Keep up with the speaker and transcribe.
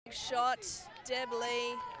Shot, Deb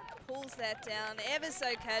Lee pulls that down ever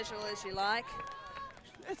so casual as you like.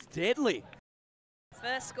 That's deadly.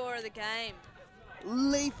 First score of the game.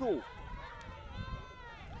 Lethal.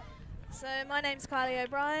 So my name's Kylie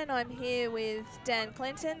O'Brien. I'm here with Dan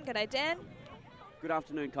Clinton. G'day, Dan. Good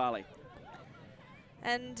afternoon, Kylie.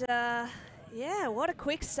 And yeah, what a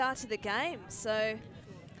quick start to the game. So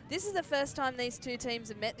this is the first time these two teams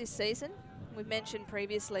have met this season. We've mentioned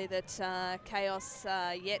previously that Kaos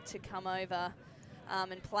yet to come over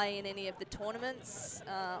and play in any of the tournaments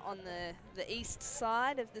on the east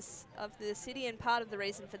side of the city, and part of the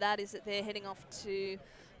reason for that is that they're heading off to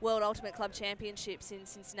World Ultimate Club Championships in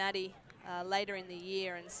Cincinnati later in the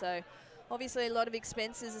year, and so obviously a lot of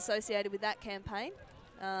expenses associated with that campaign,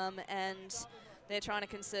 and they're trying to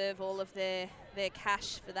conserve all of their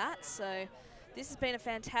cash for that. So this has been a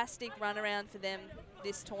fantastic run around for them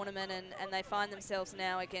this tournament, and they find themselves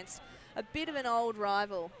now against a bit of an old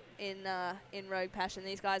rival in Rogue Passion.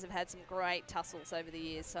 These guys have had some great tussles over the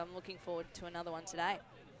years, so I'm looking forward to another one today.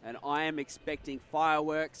 And I am expecting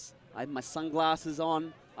fireworks. I have my sunglasses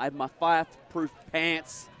on. I have my fireproof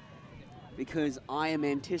pants because I am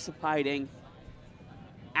anticipating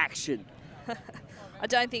action. I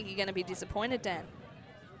don't think you're going to be disappointed, Dan.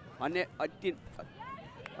 I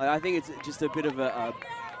think it's just a bit of a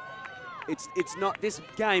it's not, this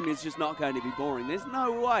game is just not going to be boring. There's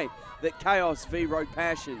no way that Kaos v Rogue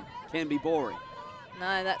Passion can be boring.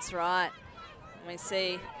 No, that's right. We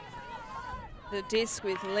see the disc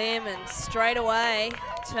with Lim, and straight away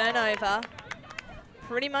turnover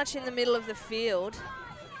pretty much in the middle of the field.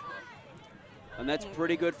 And that's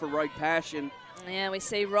pretty good for Rogue Passion. Yeah, we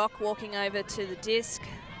see Rock walking over to the disc.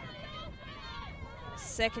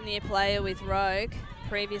 Second year player with Rogue,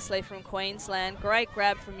 previously from Queensland. Great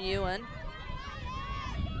grab from Ewan.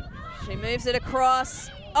 She moves it across.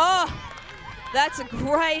 Oh, that's a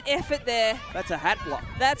great effort there. That's a hat block.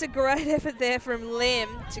 That's a great effort there from Lim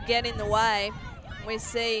to get in the way. We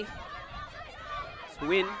see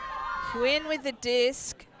Quinn with the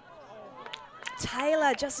disc.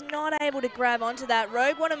 Taylor just not able to grab onto that.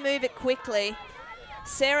 Rogue want to move it quickly.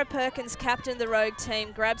 Sarah Perkins, captain of the Rogue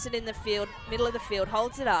team, grabs it in the field, middle of the field,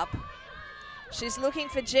 holds it up. She's looking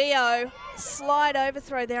for Gio. Slide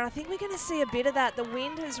overthrow there. I think we're going to see a bit of that. The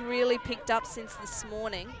wind has really picked up since this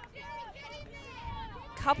morning.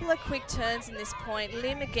 Couple of quick turns in this point.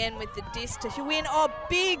 Lim again with the disc to win. Oh,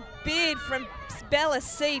 big bid from Bella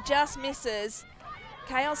C. Just misses.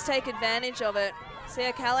 Kaos take advantage of it. See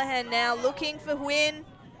O'Callaghan now looking for win.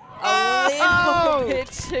 A little bit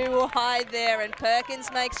too high there, and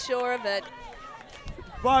Perkins makes sure of it.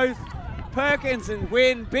 Both Perkins and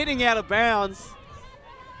Wynn bidding out of bounds.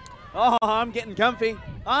 Oh, I'm getting comfy.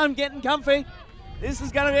 I'm getting comfy. This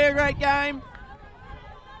is going to be a great game.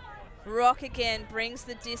 Rock again brings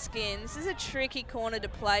the disc in. This is a tricky corner to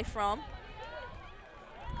play from.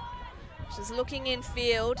 She's looking in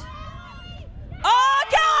field. Oh,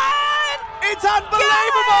 Callahan! It's unbelievable!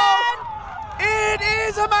 Callahan! It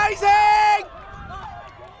is amazing!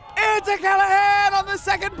 It's a Callahan on the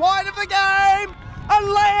second point of the game! A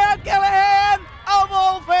layout Callahan, of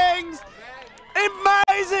all things!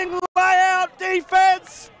 Amazing layout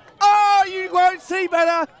defense! Oh, you won't see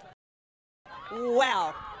better!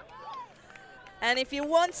 Wow. And if you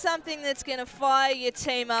want something that's going to fire your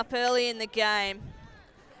team up early in the game,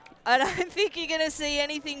 I don't think you're going to see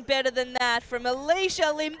anything better than that from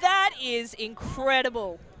Alicia Lim. That is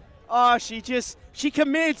incredible. Oh, she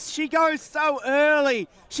commits. She goes so early.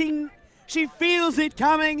 She feels it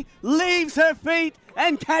coming, leaves her feet,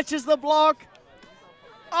 and catches the block.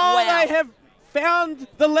 Oh, wow. They have found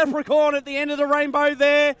the leprechaun at the end of the rainbow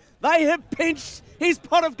there. They have pinched his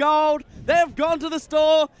pot of gold. They have gone to the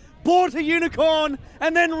store, bought a unicorn,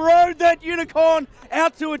 and then rode that unicorn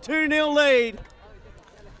out to a 2-0 lead.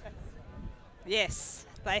 Yes,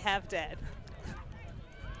 they have, Dad.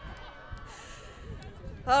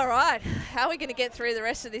 All right, how are we going to get through the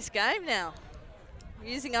rest of this game now?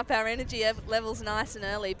 Using up our energy levels nice and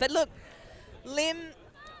early. But look, Lim,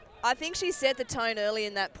 I think she set the tone early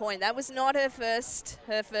in that point. That was not her first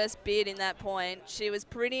bid in that point. She was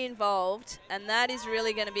pretty involved, and that is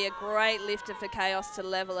really going to be a great lifter for Kaos to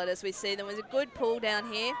level it as we see. There was a good pull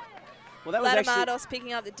down here. Well, that was Latimardos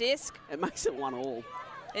picking up the disc. It makes it 1-1.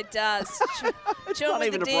 It does. It's not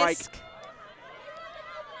even a break.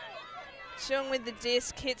 Chung with the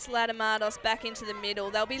disc hits Latimardos back into the middle.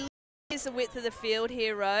 They'll be the width of the field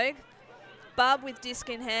here, Rogue. Bub with disc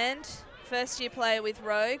in hand. First year player with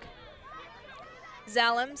Rogue.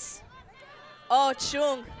 Zalams. Oh,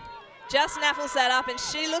 Chung just snaffles that up, and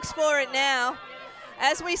she looks for it now.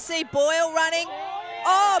 As we see Boyle running.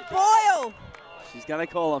 Oh, Boyle! She's going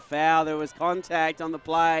to call a foul. There was contact on the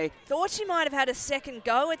play. Thought she might have had a second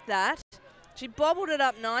go at that. She bobbled it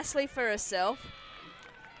up nicely for herself.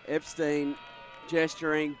 Epstein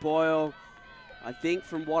gesturing. Boyle, I think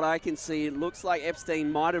from what I can see, it looks like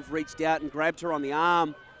Epstein might have reached out and grabbed her on the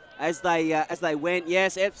arm as they went.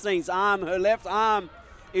 Yes, Epstein's arm, her left arm,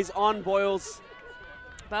 is on Boyle's.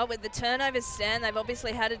 But with the turnovers stand, they've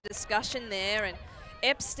obviously had a discussion there, and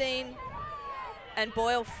Epstein and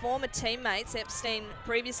Boyle, former teammates. Epstein,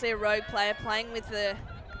 previously a Rogue player, playing with the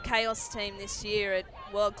Kaos team this year at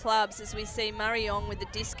World Clubs, as we see Murray Yong with the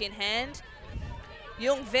disc in hand.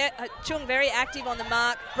 Chung very active on the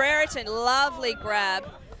mark. Brereton, lovely grab.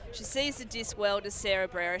 She sees the disc well, does Sarah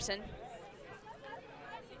Brereton.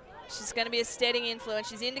 She's going to be a steadying influence.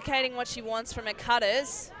 She's indicating what she wants from her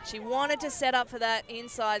cutters. She wanted to set up for that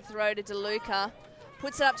inside throw to DeLuca.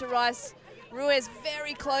 Puts it up to Rice. Ruiz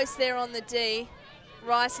very close there on the D.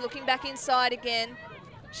 Rice looking back inside again.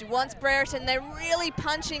 She wants Brereton. They're really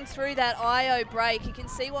punching through that IO break. You can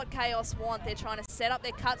see what Kaos want. They're trying to set up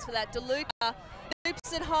their cuts for that. DeLuca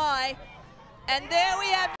loops it high. And there we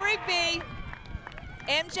have Rigby.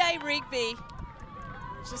 MJ Rigby.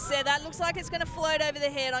 She said, that looks like it's going to float over the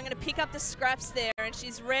head. I'm going to pick up the scraps there. And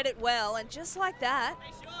she's read it well. And just like that,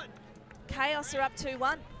 Kaos are up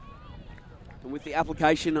 2-1. And with the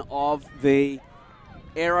application of the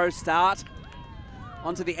aero start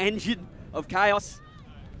onto the engine of Kaos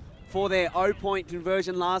for their 0-point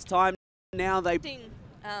conversion last time, now they...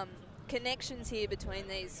 Connections here between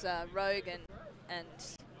these Rogue and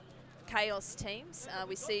Kaos teams.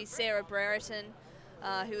 We see Sarah Brereton,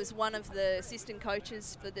 who is one of the assistant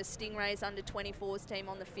coaches for the Stingrays under-24s team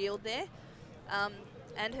on the field there.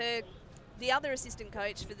 And the other assistant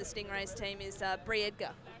coach for the Stingrays team is Bree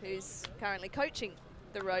Edgar, who's currently coaching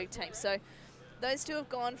the Rogue team. So those two have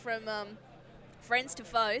gone from friends to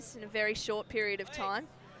foes in a very short period of time,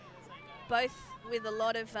 both with a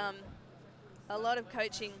lot of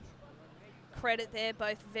coaching credit there,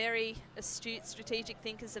 both very astute strategic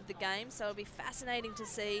thinkers of the game. So it'll be fascinating to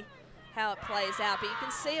see how it plays out. But you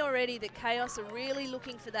can see already that Kaos are really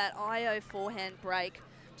looking for that IO forehand break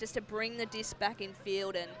just to bring the disc back in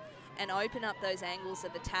field and open up those angles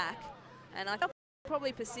of attack. And I think they'll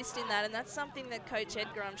probably persist in that, and that's something that Coach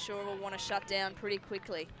Edgar, I'm sure, will want to shut down pretty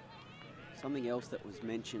quickly. Something else that was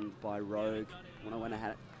mentioned by Rogue when I went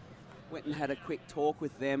and had a quick talk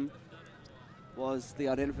with them was the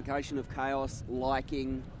identification of Kaos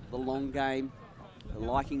liking the long game,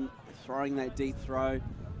 liking throwing that deep throw,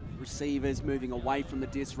 receivers moving away from the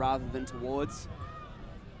disc rather than towards.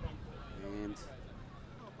 And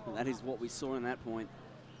that is what we saw in that point.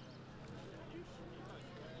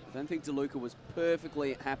 I don't think DeLuca was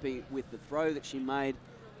perfectly happy with the throw that she made,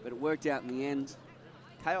 but it worked out in the end.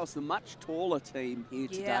 Kaos, the much taller team here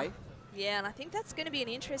today. Yeah, and I think that's going to be an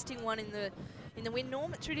interesting one in the win.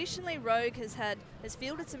 Traditionally, Rogue has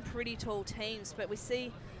fielded some pretty tall teams, but we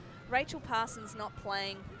see Rachel Parsons not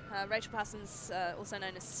playing. Rachel Parsons, also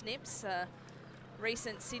known as Snips,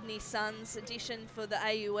 recent Sydney Suns addition for the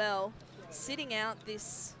AUL, sitting out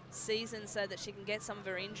this season so that she can get some of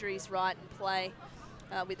her injuries right and play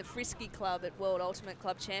with the Frisky Club at World Ultimate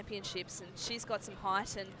Club Championships. And she's got some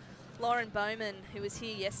height. And Lauren Bowman, who was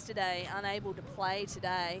here yesterday, unable to play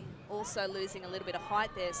today, also losing a little bit of height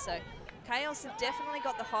there. So Kaos have definitely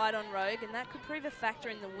got the height on Rogue, and that could prove a factor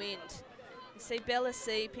in the wind. You see Bella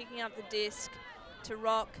C picking up the disc to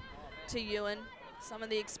Rock, to Ewan. Some of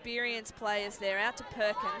the experienced players there, out to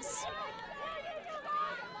Perkins.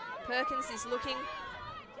 Perkins is looking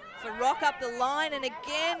for Rock up the line, and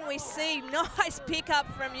again we see nice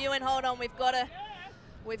pickup from Ewan. Hold on, we've got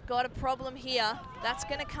a problem here. That's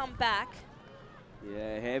going to come back.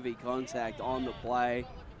 Yeah, heavy contact on the play.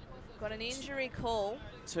 Got an injury call.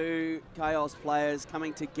 Two Kaos players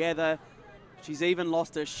coming together. She's even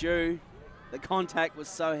lost her shoe. The contact was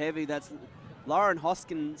so heavy. That's Lauren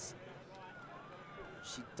Hoskins.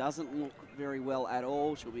 She doesn't look very well at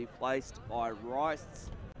all. She'll be placed by Rice.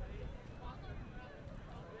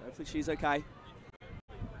 Hopefully she's okay.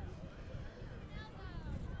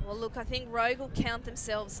 Well, look, I think Rogue will count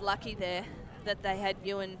themselves lucky there that they had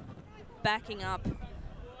Ewan backing up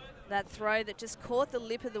that throw that just caught the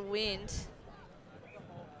lip of the wind.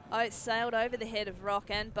 Oh, it sailed over the head of Rock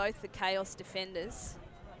and both the Kaos defenders.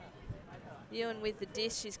 Ewan with the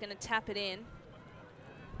dish, she's going to tap it in.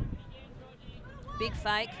 Big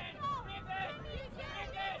fake.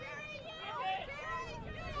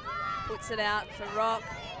 Puts it out for Rock.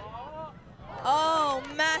 Oh,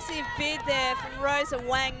 massive bid there from Rosa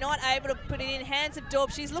Wang, not able to put it in. Hands of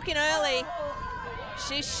Daub, she's looking early.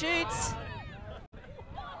 She shoots.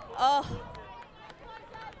 Oh.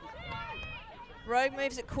 Rogue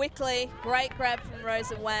moves it quickly. Great grab from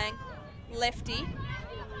Rosa Wang. Lefty.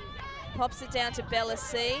 Pops it down to Bella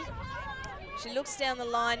C. She looks down the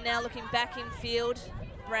line now, looking back in field.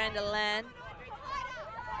 Branda Lamb.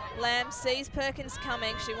 Lamb sees Perkins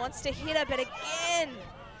coming. She wants to hit her, but again,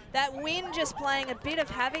 that wind just playing a bit of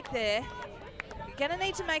havoc there. You're going to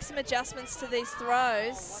need to make some adjustments to these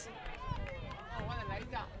throws.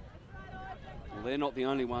 Well, they're not the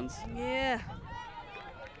only ones. Yeah.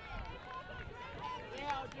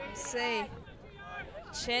 Let's see.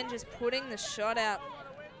 Chen just putting the shot out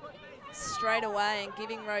straight away and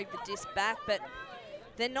giving Rogue the disc back, but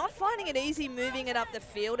they're not finding it easy moving it up the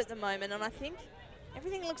field at the moment, and I think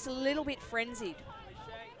everything looks a little bit frenzied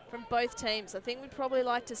from both teams. I think we'd probably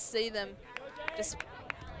like to see them just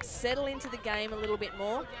settle into the game a little bit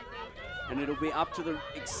more. And it'll be up to the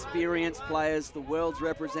experienced players, the world's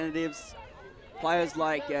representatives, players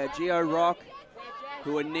like Gio Rock,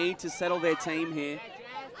 who will need to settle their team here.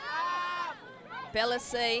 Bella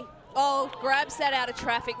C. Oh, grabs that out of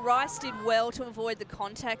traffic. Rice did well to avoid the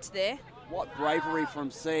contact there. What bravery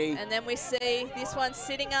from C. And then we see this one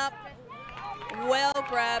sitting up. Well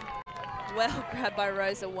grabbed by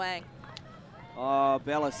Rosa Wang. Oh,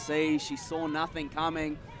 Bella C, she saw nothing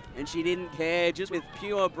coming and she didn't care, just with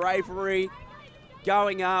pure bravery,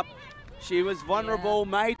 going up. She was vulnerable,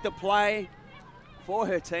 made the play for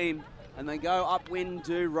her team, and they go upwind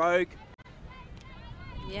to Rogue.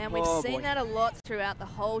 Yeah, and we've seen that a lot throughout the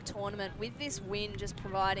whole tournament, with this wind just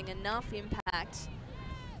providing enough impact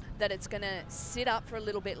that it's going to sit up for a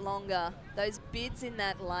little bit longer. Those bids in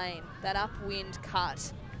that lane, that upwind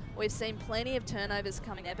cut, we've seen plenty of turnovers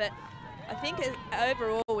coming there, but I think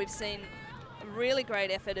overall we've seen a really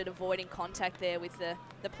great effort at avoiding contact there, with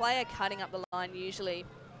the player cutting up the line usually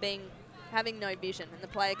having no vision, and the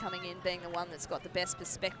player coming in being the one that's got the best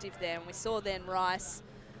perspective there. And we saw then Rice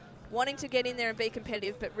wanting to get in there and be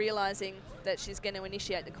competitive, but realising that she's going to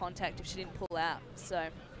initiate the contact if she didn't pull out. So,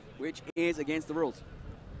 which is against the rules.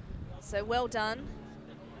 So well done,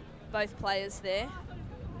 both players there.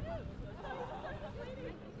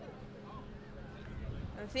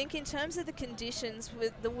 I think in terms of the conditions,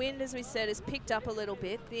 with the wind, as we said, has picked up a little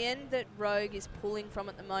bit. The end that Rogue is pulling from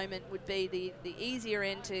at the moment would be the easier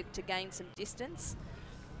end to gain some distance.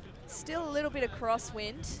 Still a little bit of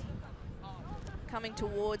crosswind coming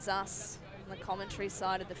towards us on the commentary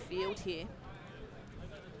side of the field here.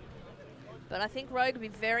 But I think Rogue would be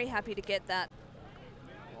very happy to get that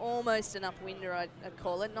almost an upwinder, I'd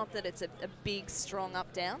call it. Not that it's a big, strong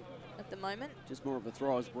up-down at the moment. Just more of a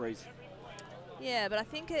thrower's breeze. Yeah, but I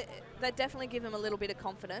think they definitely give them a little bit of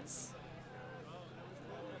confidence.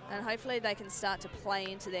 And hopefully they can start to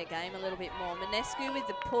play into their game a little bit more. Manescu with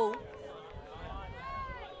the pull.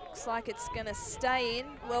 Looks like it's going to stay in.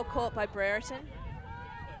 Well caught by Brereton.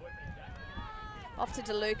 Off to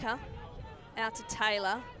DeLuca. Out to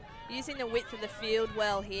Taylor. Using the width of the field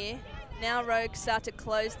well here. Now Rogue start to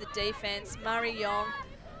close the defense. Murray Yong.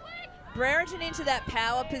 Brereton into that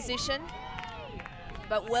power position,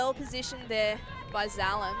 but well positioned there by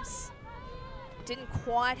Zalams. Didn't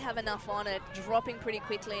quite have enough on it, dropping pretty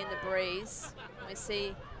quickly in the breeze. We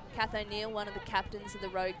see Kath O'Neill, one of the captains of the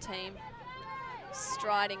Rogue team,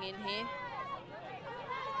 striding in here.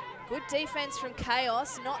 Good defense from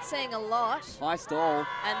Kaos, not seeing a lot. High stall.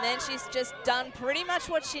 And then she's just done pretty much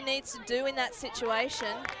what she needs to do in that situation.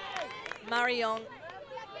 Murray Yong,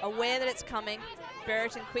 aware that it's coming.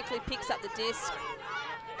 Brereton quickly picks up the disc.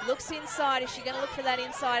 Looks inside. Is she going to look for that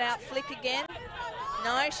inside out flick again?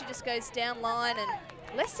 No, she just goes down line,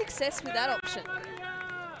 and less success with that option.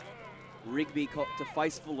 Rigby copped a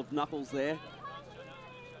face full of knuckles there.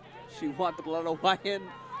 She wiped the blood away and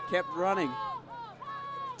kept running.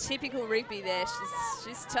 Typical Rigby there.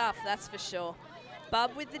 She's tough, that's for sure.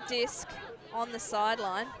 Bub with the disc on the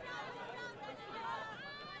sideline.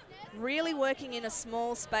 Really working in a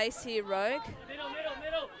small space here, Rogue. Middle.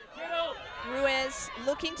 Ruiz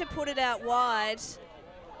looking to put it out wide.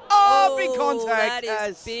 Oh, big contact. That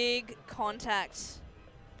is big contact.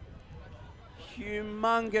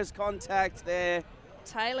 Humongous contact there.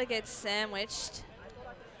 Taylor gets sandwiched.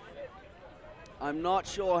 I'm not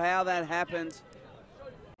sure how that happened.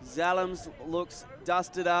 Zalams looks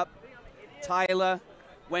dusted up. Taylor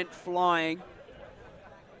went flying.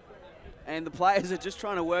 And the players are just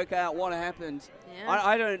trying to work out what happened. Yeah.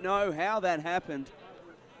 I don't know how that happened,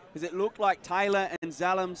 because it looked like Taylor and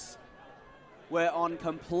Zalams were on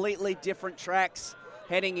completely different tracks,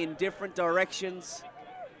 heading in different directions.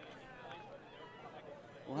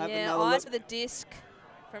 We'll have another eyes look. for the disc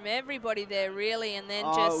from everybody there, really, and then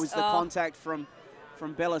it was the contact from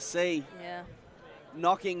Bella C. Yeah.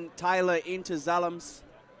 Knocking Taylor into Zalams.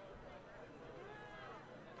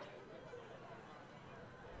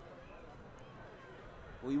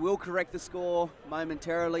 We will correct the score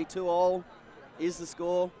momentarily. 2-all is the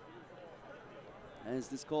score as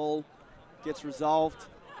this call gets resolved.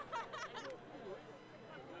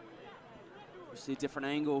 We see a different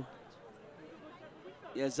angle.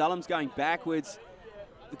 Yeah, Zalum's going backwards.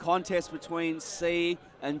 The contest between C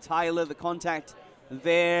and Taylor, the contact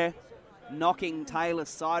there, knocking Taylor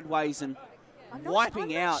sideways and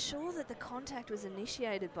wiping out. I'm not sure that the contact was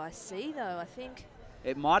initiated by C, though. I think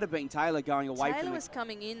it might have been Taylor going away from Taylor was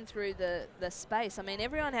coming in through the space. I mean,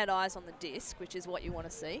 everyone had eyes on the disc, which is what you want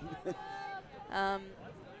to see. But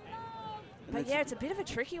yeah, it's a bit of a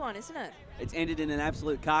tricky one, isn't it? It's ended in an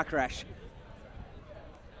absolute car crash.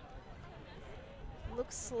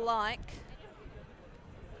 Looks like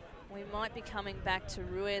we might be coming back to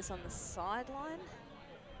Ruiz on the sideline.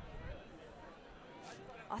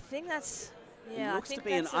 I think that's, yeah. It looks to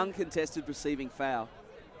be an uncontested receiving foul.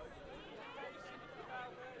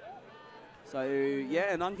 So,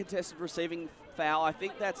 yeah, an uncontested receiving foul. I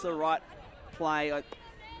think that's the right play. I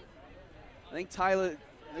think Taylor,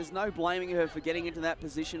 there's no blaming her for getting into that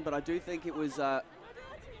position, but I do think it was the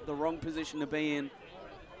wrong position to be in.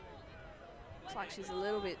 Looks like she's a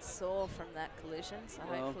little bit sore from that collision, so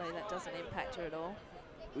hopefully that doesn't impact her at all.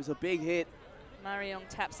 It was a big hit. Marion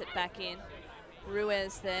taps it back in.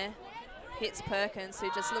 Ruiz there hits Perkins, who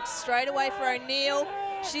just looks straight away for O'Neill.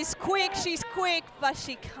 She's quick, but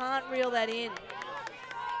she can't reel that in.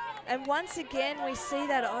 And once again, we see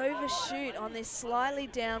that overshoot on this slightly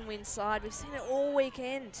downwind side. We've seen it all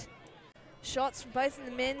weekend. Shots from both in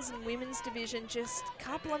the men's and women's division, just a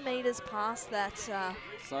couple of meters past that.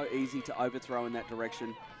 So easy to overthrow in that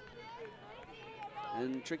direction.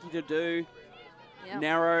 And tricky to do. Yep.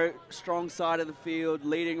 Narrow, strong side of the field,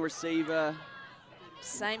 leading receiver.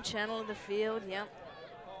 Same channel of the field, yep.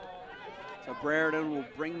 So Brereton will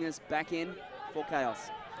bring this back in for Kaos.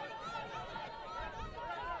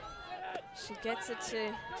 She gets it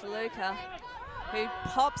to Luca, who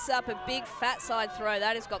pops up a big fat side throw.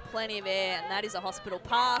 That has got plenty of air, and that is a hospital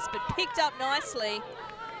pass, but picked up nicely.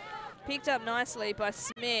 Picked up nicely by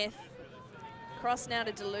Smith. Cross now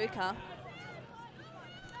to DeLuca.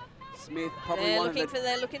 Smith probably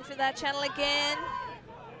they're looking for that channel again.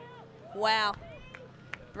 Wow.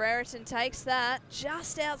 Brereton takes that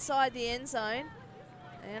just outside the end zone.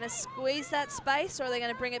 They're going to squeeze that space, or are they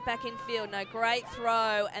going to bring it back in field? No, great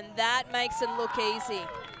throw, and that makes it look easy.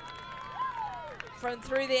 From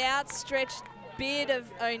through the outstretched beard of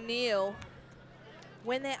O'Neill,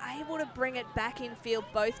 when they're able to bring it back in field,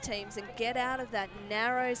 both teams, and get out of that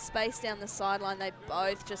narrow space down the sideline, they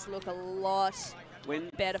both just look a lot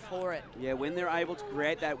better for it. Yeah, when they're able to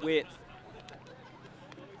create that width.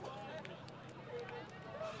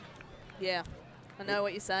 Yeah, I know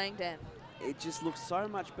what you're saying, Dan. It just looks so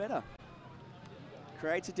much better.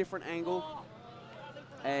 Creates a different angle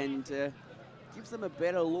and gives them a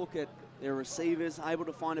better look at their receivers, able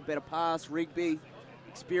to find a better pass. Rigby,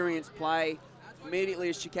 experienced play. Immediately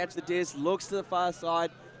as she catches the disc, looks to the far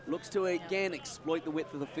side, looks to again exploit the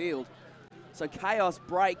width of the field. So Kaos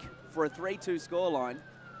break for a 3-2 scoreline.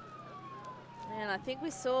 And I think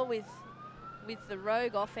we saw with the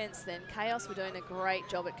Rogue offense then, Kaos were doing a great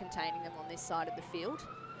job at containing them on this side of the field.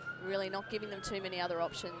 Really not giving them too many other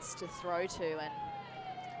options to throw to, and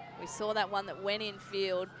we saw that one that went in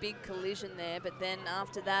field, big collision there, but then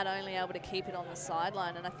after that only able to keep it on the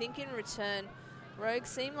sideline. And I think in return, Rogue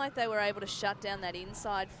seemed like they were able to shut down that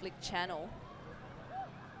inside flick channel,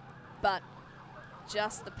 but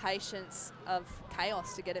just the patience of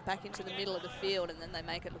Kaos to get it back into the middle of the field, and then they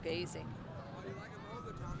make it look easy.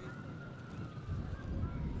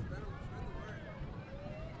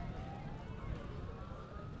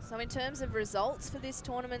 So in terms of results for this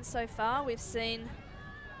tournament so far, we've seen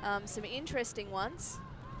some interesting ones.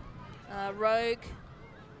 Rogue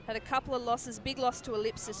had a couple of losses, big loss to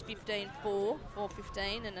Ellipsis 15-4,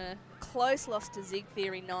 4-15, and a close loss to Zig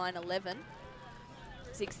Theory 9-11.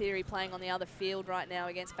 Zig Theory playing on the other field right now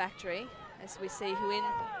against Factory, as we see Huin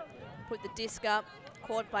put the disc up,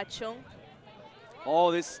 caught by Chung.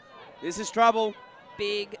 Oh, this is trouble.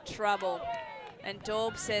 Big trouble. And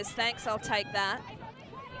Daub says, thanks, I'll take that.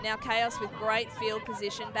 Now Kaos with great field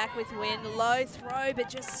position, back with Win. Low throw, but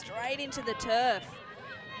just straight into the turf.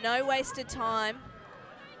 No wasted time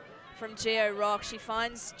from Geo Rock. She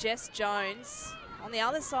finds Jess Jones on the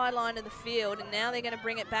other sideline of the field, and now they're going to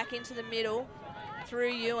bring it back into the middle through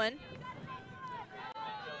Ewan.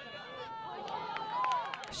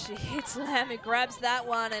 She hits Lamb, who grabs that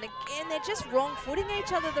one, and again, they're just wrong-footing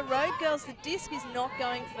each other. The Rogue girls, the disc is not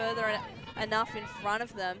going further enough in front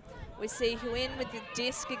of them. We see Huin with the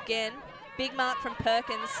disc again. Big mark from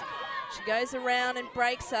Perkins. She goes around and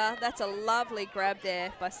breaks her. That's a lovely grab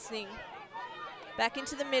there by Singh. Back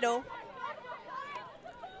into the middle.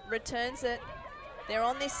 Returns it. They're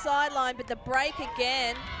on this sideline, but the break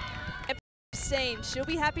again. Epstein, she'll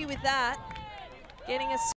be happy with that. Getting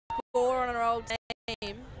a score on her old team.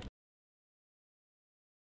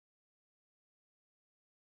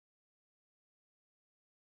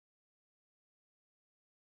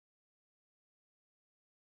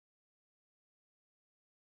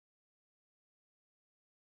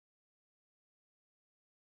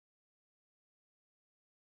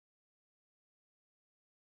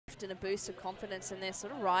 And a boost of confidence, and they're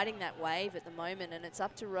sort of riding that wave at the moment, and it's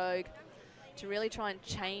up to Rogue to really try and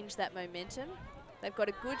change that momentum. They've got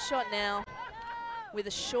a good shot now with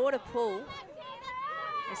a shorter pull.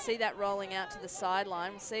 We see that rolling out to the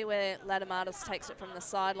sideline. We'll see where Ladamatos takes it from the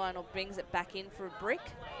sideline or brings it back in for a brick.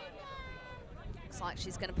 Looks like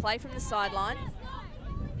she's going to play from the sideline.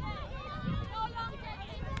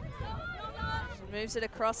 She moves it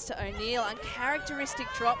across to O'Neill. Uncharacteristic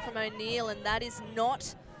drop from O'Neill, and that is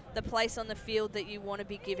not the place on the field that you want to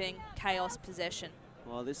be giving Kaos possession.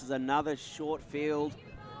 Well, this is another short field.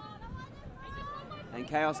 And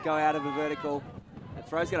Kaos go out of a vertical. The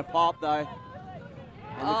throw's going to pop, though.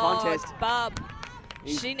 And the contest... It's Bub.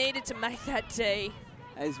 She needed to make that tee.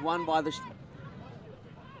 Is won by the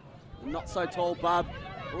not-so-tall Bub.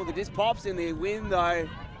 Oh, the disc pops in the wind, though.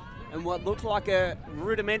 And what looked like a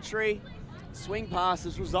rudimentary swing pass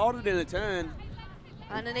has resulted in a turn.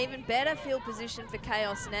 And an even better field position for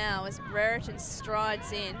Kaos now as Brereton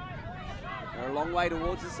strides in. They're a long way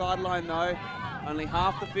towards the sideline, though. Only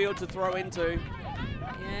half the field to throw into.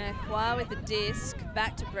 Yeah, Kwa with the disc.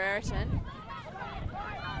 Back to Brereton.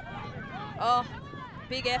 Oh,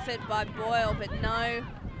 big effort by Boyle, but no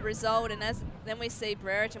result. And then we see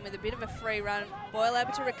Brereton with a bit of a free run. Boyle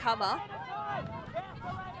able to recover.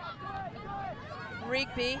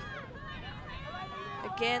 Rigby.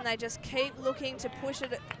 Again, they just keep looking to push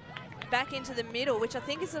it back into the middle, which I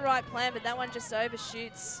think is the right plan, but that one just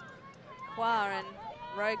overshoots Kwa, and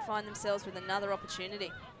Rogue find themselves with another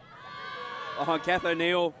opportunity. Oh, Kath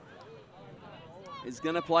O'Neill is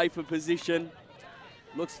going to play for position.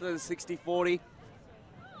 Looks for the 60-40.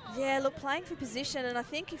 Yeah, look, playing for position, and I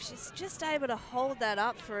think if she's just able to hold that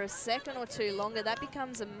up for a second or two longer, that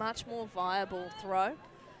becomes a much more viable throw.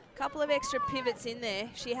 Couple of extra pivots in there.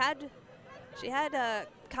 She had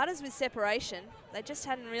cutters with separation. They just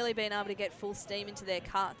hadn't really been able to get full steam into their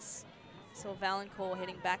cuts. Saw Valancourt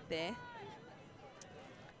heading back there.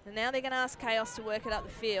 And now they're going to ask Kaos to work it up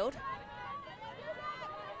the field.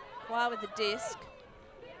 Kwa with the disc.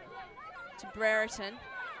 To Brereton.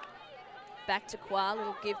 Back to Kwa,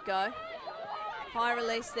 little give go. High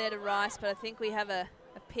release there to Rice, but I think we have a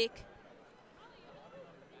pick.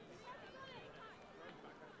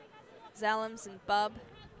 Zalams and Bub.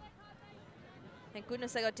 Thank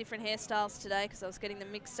goodness they got different hairstyles today, because I was getting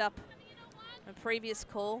them mixed up in a previous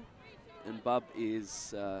call. And Bub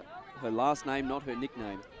is her last name, not her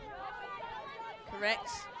nickname. Correct.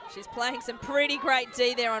 She's playing some pretty great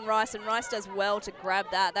D there on Rice, and Rice does well to grab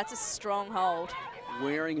that. That's a strong hold.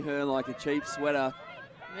 Wearing her like a cheap sweater.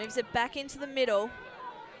 Moves it back into the middle.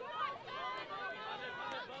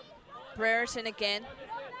 Brereton again.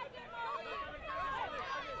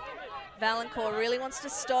 Valancourt really wants to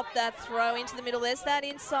stop that throw into the middle. There's that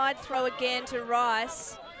inside throw again to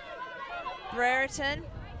Rice. Brereton.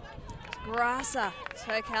 Grasser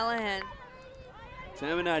to O'Callaghan.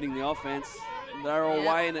 Terminating the offense. They're all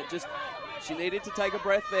away, and it just, she needed to take a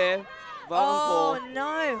breath there. Valancourt. Oh,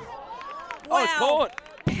 no. Wow. Oh, it's caught.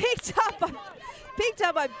 Picked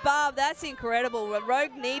up by Bub. That's incredible.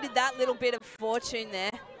 Rogue needed that little bit of fortune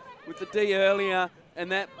there. With the D earlier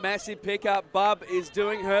and that massive pickup, Bub is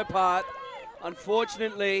doing her part.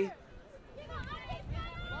 Unfortunately,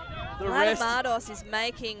 the rest... Ladamatos is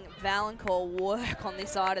making Valancourt work on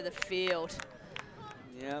this side of the field.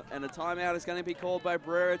 Yeah, and a timeout is going to be called by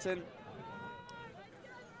Brereton.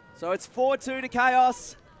 So it's 4-2 to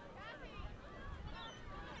Kaos.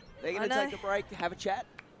 They're going to take a break to have a chat.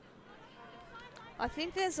 I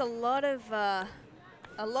think there's a lot of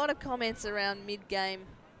comments around midpoint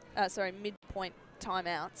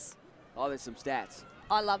timeouts. Oh, there's some stats.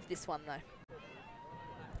 I love this one though,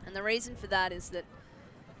 and the reason for that is that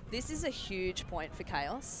this is a huge point for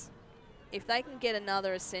Kaos. If they can get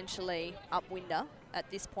another essentially upwinder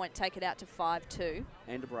at this point, take it out to 5-2,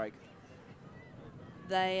 and a break,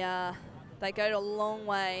 they go a long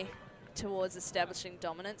way towards establishing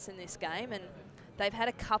dominance in this game, and they've had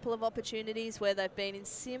a couple of opportunities where they've been in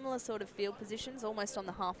similar sort of field positions, almost on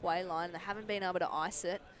the halfway line, and they haven't been able to ice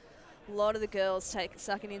it. A lot of the girls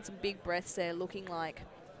sucking in some big breaths there, looking like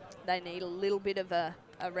they need a little bit of a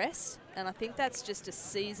rest. And I think that's just a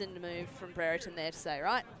seasoned move from Brereton there to say,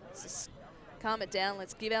 right, let's just calm it down.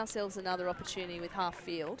 Let's give ourselves another opportunity with half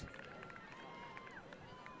field.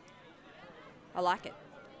 I like it.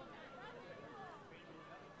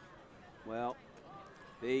 Well,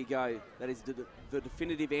 there you go. That is the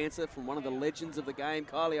definitive answer from one of the legends of the game,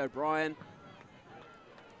 Kylie O'Brien.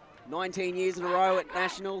 19 years in a row at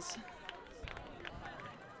Nationals.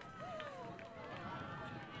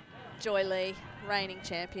 Joy Lee, reigning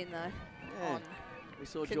champion though. Yeah. On We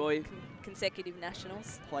saw Joy consecutive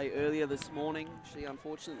Nationals. Play earlier this morning. She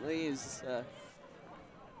unfortunately is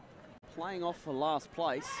playing off for last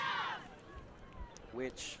place,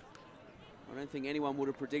 which I don't think anyone would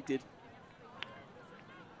have predicted.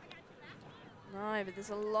 No, but there's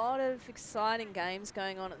a lot of exciting games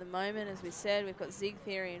going on at the moment. As we said, we've got Zig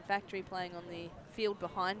Theory and Factory playing on the field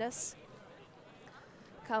behind us.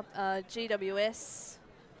 GWS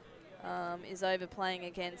is over playing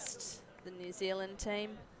against the New Zealand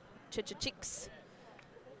team, Chicks.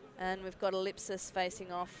 And we've got Ellipsis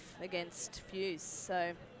facing off against Fuse.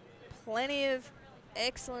 So plenty of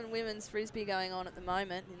excellent women's frisbee going on at the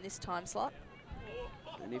moment in this time slot.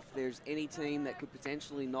 And if there's any team that could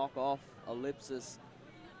potentially knock off Ellipsis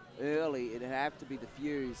early, it'd have to be the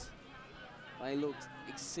Fuse. They looked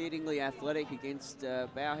exceedingly athletic against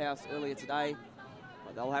Bauhaus earlier today,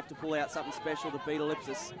 but they'll have to pull out something special to beat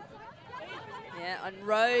Ellipsis. Yeah, and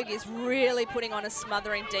Rogue is really putting on a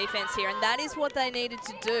smothering defense here, and that is what they needed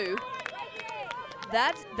to do.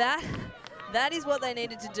 That is what they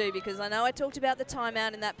needed to do, because I know I talked about the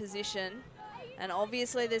timeout in that position, and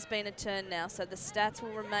obviously there's been a turn now, so the stats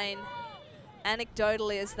will remain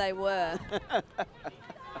anecdotally as they were.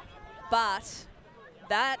 But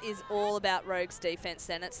that is all about Rogue's defense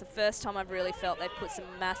then. It's the first time I've really felt they've put some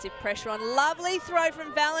massive pressure on. Lovely throw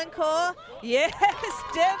from Valancourt. Yes,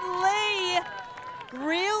 Deb Lee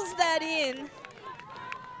reels that in.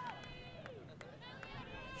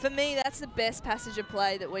 For me, that's the best passage of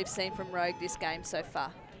play that we've seen from Rogue this game so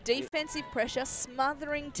far. Defensive pressure,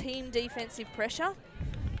 smothering team defensive pressure,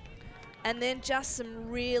 and then just some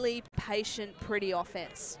really patient, pretty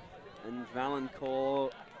offense. And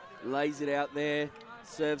Valancourt lays it out there,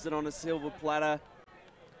 serves it on a silver platter.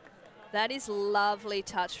 That is lovely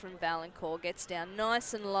touch from Valancourt. Gets down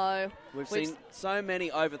nice and low. We've seen so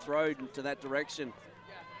many overthrown into that direction.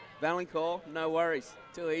 Valancourt, no worries,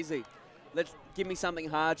 too easy. Give me something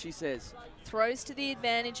hard, she says. Throws to the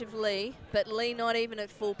advantage of Lee, but Lee not even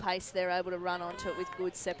at full pace. They're able to run onto it with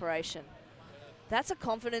good separation. That's a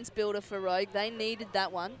confidence builder for Rogue. They needed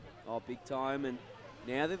that one. Oh, big time. And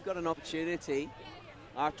now they've got an opportunity.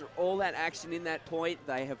 After all that action in that point,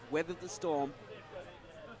 they have weathered the storm,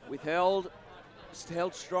 held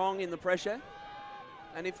strong in the pressure.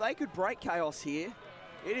 And if they could break Kaos here,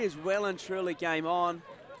 it is well and truly game on.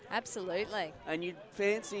 Absolutely. And you'd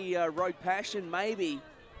fancy Rogue Passion maybe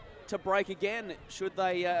to break again should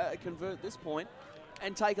they convert this point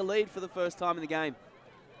and take a lead for the first time in the game.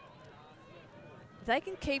 If they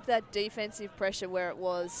can keep that defensive pressure where it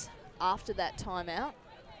was after that timeout.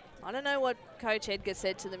 I don't know what Coach Edgar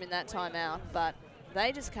said to them in that timeout, but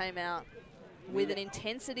they just came out with an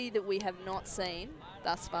intensity that we have not seen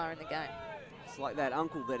thus far in the game. It's like that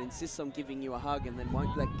uncle that insists on giving you a hug and then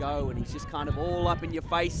won't let go, and he's just kind of all up in your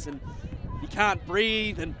face and you can't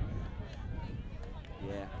breathe. And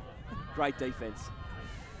yeah, great defense.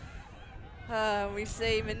 We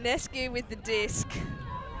see Minescu with the disc.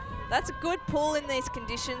 That's a good pull in these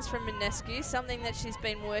conditions from Minescu, something that she's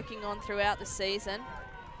been working on throughout the season.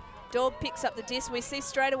 Daub picks up the disc. We see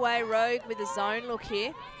straight away Rogue with a zone look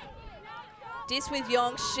here. Disc with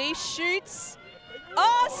Yong. She shoots.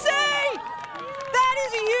 Oh, C! That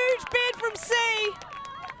is a huge bid from C.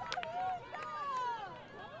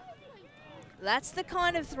 That's the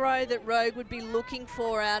kind of throw that Rogue would be looking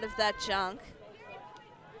for out of that junk.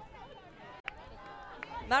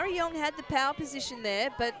 Murray Yong had the power position there,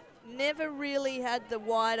 but never really had the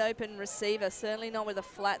wide open receiver, certainly not with a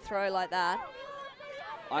flat throw like that.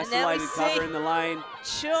 Isolated cover in the lane.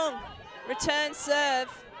 Chung, return serve.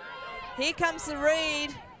 Here comes the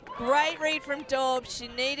read. Great read from Daub. She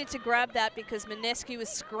needed to grab that because Minescu was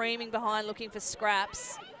screaming behind looking for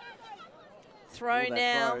scraps. Throw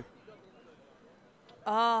now. Throw.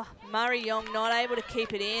 Oh, Murray Yong not able to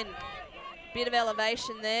keep it in. Bit of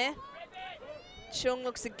elevation there. Chung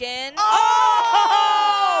looks again.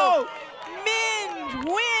 Oh! Min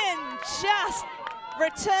Win just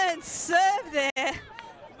returns serve there.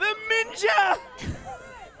 The Minja!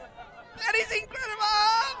 That is incredible!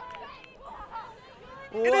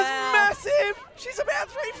 Wow. It is massive! She's about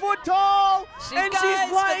 3 foot tall! And she's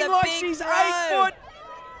playing like she's 8 foot!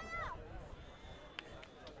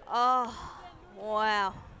 Oh,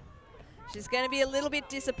 wow. She's going to be a little bit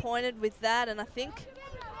disappointed with that, and I think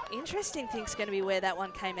interesting thing's going to be where that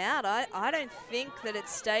one came out. I don't think that it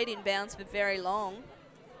stayed in bounds for very long.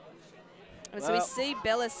 And so we see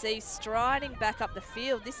Bella C striding back up the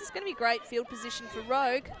field. This is going to be great field position for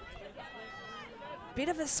Rogue. Bit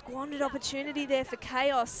of a squandered opportunity there for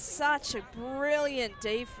Kaos. Such a brilliant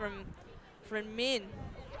D from Min.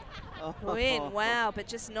 Win, wow, but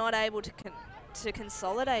just not able to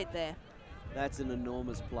consolidate there. That's an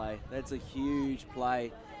enormous play. That's a huge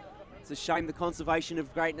play. It's a shame the conservation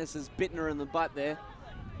of greatness has bitten her in the butt there.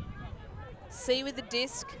 C with the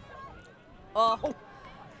disc. Oh,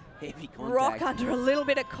 heavy contact. Rock under a little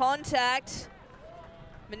bit of contact.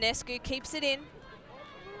 Minescu keeps it in.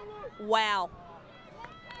 Wow.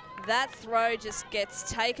 That throw just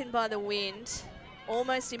gets taken by the wind.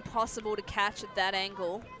 Almost impossible to catch at that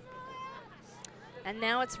angle. And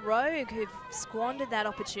now it's Rogue who've squandered that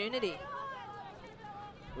opportunity.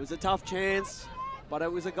 It was a tough chance, but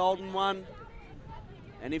it was a golden one.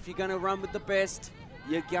 And if you're going to run with the best,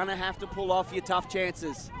 you're going to have to pull off your tough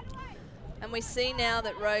chances. And we see now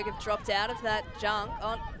that Rogue have dropped out of that junk.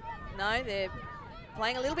 Oh, no, they're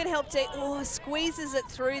playing a little bit of help deep. Oh, squeezes it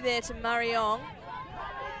through there to Mariong.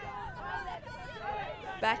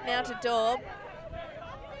 Back now to Daub.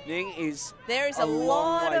 Ning is there is a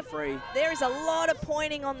long way free. There is a lot of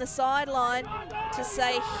pointing on the sideline to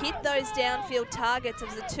say hit those downfield targets. It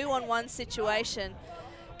was a 2-on-1 situation.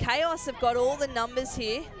 Kaos have got all the numbers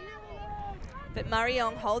here, but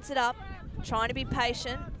Mariong holds it up, trying to be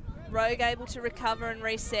patient. Rogue able to recover and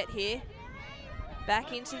reset here.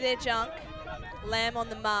 Back into their junk. Lamb on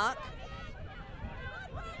the mark.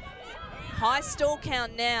 High stall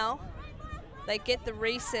count now. They get the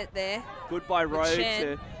reset there. Good by Rogue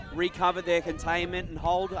to recover their containment and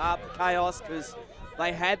hold up Kaos, because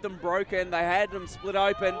they had them broken, they had them split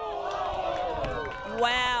open.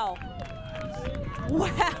 Wow.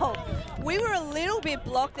 Wow. We were a little bit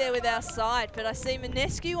blocked there with our side, but I see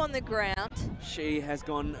Minescu on the ground. She has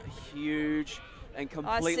gone huge and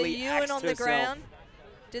completely I see Ewan on the herself. ground.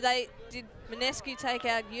 Did Minescu take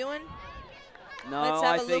out Ewan? No, Let's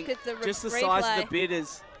have a look at the just the replay. size of the bid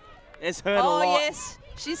has hurt a lot. Oh, yes.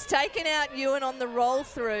 She's taken out Ewan on the roll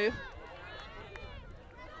through.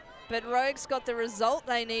 But Rogue's got the result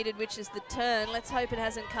they needed, which is the turn. Let's hope it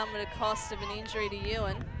hasn't come at a cost of an injury to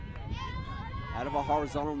Ewan. Out of a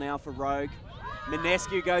horizontal now for Rogue.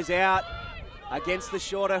 Minescu goes out against the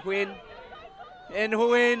shorter Huyn. And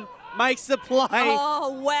Huyn makes the play.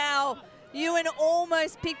 Oh, wow. Ewan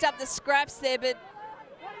almost picked up the scraps there, but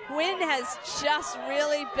Huyn has just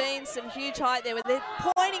really been some huge height there. They're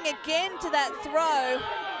pointing again to that throw.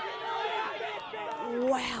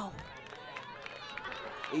 Wow.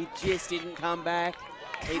 He just didn't come back.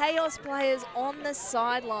 Kaos players on the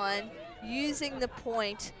sideline using the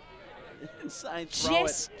point,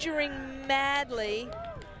 gesturing madly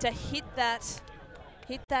to hit that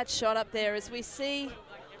shot up there, as we see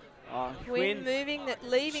Huyn moving,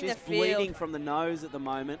 leaving the field. She's bleeding from the nose at the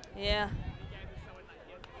moment. Yeah.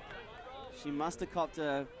 She must have copped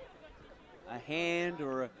a hand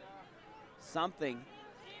or something.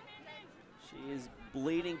 She is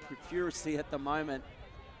bleeding profusely at the moment.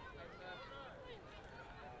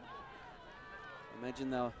 Imagine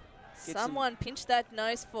they'll get someone pinch that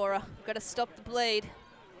nose for her. Got to stop the bleed.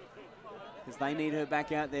 Because they need her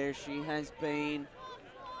back out there. She has been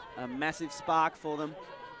a massive spark for them.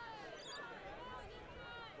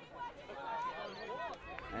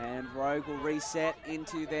 And Rogue will reset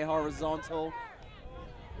into their horizontal.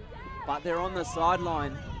 But they're on the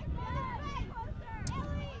sideline.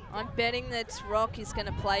 I'm betting that Rock is going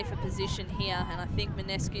to play for position here, and I think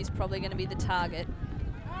Minescu is probably going to be the target.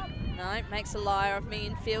 No, makes a liar of me.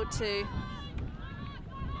 Infield to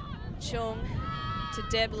Chung, to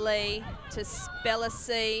Deb Lee, to Bella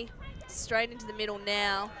C. Straight into the middle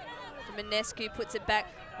now. To Minescu, puts it back.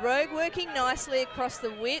 Rogue working nicely across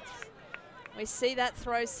the width. We see that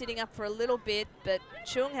throw sitting up for a little bit, but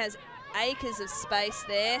Chung has acres of space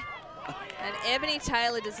there. And Ebony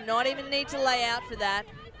Taylor does not even need to lay out for that.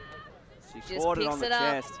 She caught it on the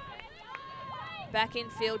chest. Back in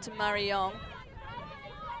field to Mariong.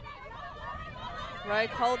 Rogue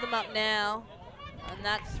hold them up now. And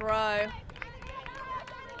that throw,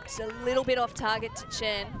 it's a little bit off target to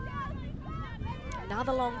Chen.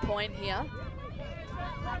 Another long point here.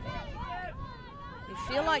 You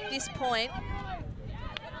feel like this point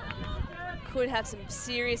could have some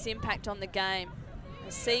serious impact on the game.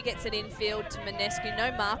 C gets it infield to Minescu.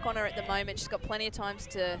 No mark on her at the moment. She's got plenty of times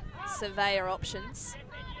to survey her options.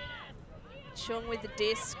 Chung with the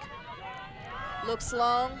disc. Looks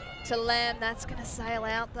long to Lamb. That's going to sail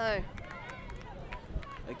out, though.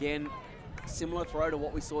 Again, similar throw to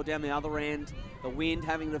what we saw down the other end. The wind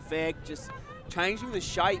having an effect, just changing the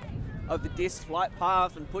shape of the disc flight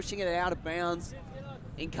path and pushing it out of bounds.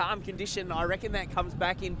 In calm condition, I reckon that comes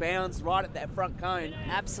back in bounds right at that front cone.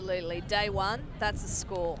 Absolutely. Day one, that's a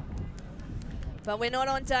score. But we're not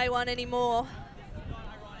on day one anymore.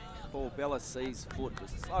 Oh, Bella C's foot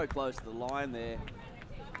was so close to the line there.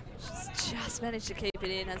 She's just managed to keep it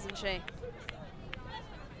in, hasn't she?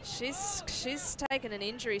 She's taken an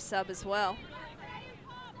injury sub as well.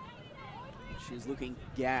 She's looking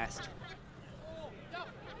gassed.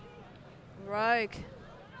 Rogue,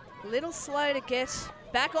 a little slow to get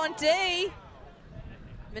back on D.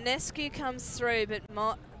 Minescu comes through,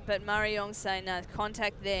 but Mariong saying no,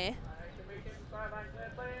 contact there.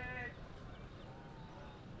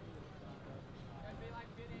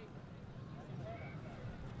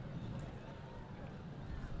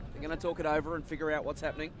 They're going to talk it over and figure out what's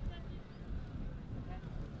happening.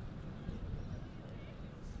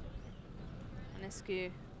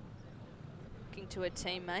 Minescu looking to her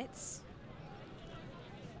teammates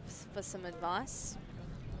for some advice.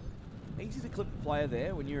 Easy to clip the player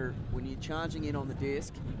there when you're charging in on the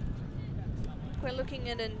disc. We're looking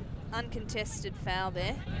at an uncontested foul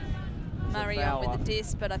there. It's Marion with the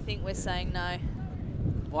disc, but I think we're saying no.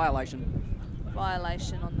 Violation.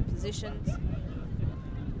 Violation on the positions.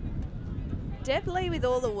 Deb Lee with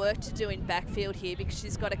all the work to do in backfield here because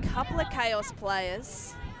she's got a couple of Kaos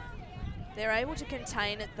players. They're able to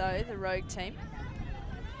contain it though, the Rogue team.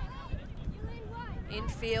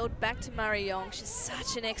 Infield, back to Mariong. She's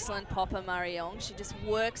such an excellent popper, Mariong. She just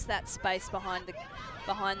works that space behind the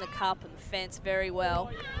cup and the fence very well.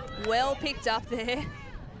 Well picked up there.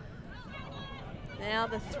 Now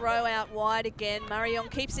the throw out wide again. Mariong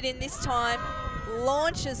keeps it in this time.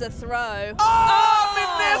 Launches a throw. Oh!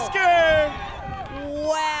 Minescu!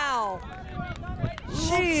 Wow.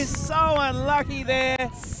 She is so unlucky there.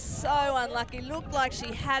 So unlucky. Looked like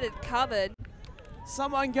she had it covered.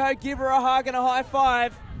 Someone go give her a hug and a high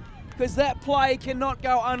five, because that play cannot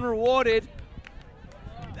go unrewarded.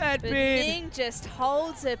 That But bid. Ning just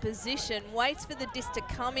holds her position, waits for the disc to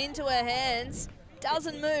come into her hands,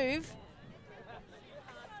 doesn't move.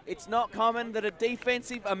 It's not common that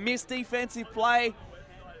a missed defensive play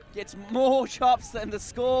gets more chops than the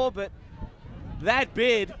score, but that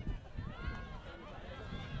bid.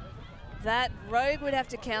 That Rogue would have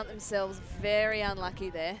to count themselves very unlucky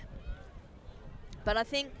there. But I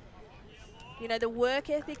think, you know, the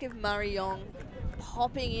work ethic of Mariong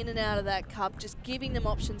popping in and out of that cup, just giving them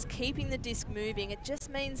options, keeping the disc moving, it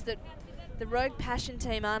just means that the Rogue Passion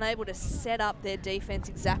team aren't able to set up their defense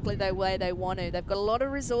exactly the way they want to. They've got a lot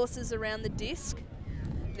of resources around the disc.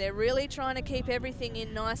 They're really trying to keep everything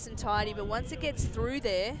in nice and tidy, but once it gets through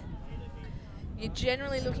there, you're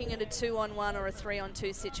generally looking at a 2-on-1 or a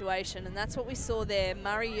 3-on-2 situation, and that's what we saw there.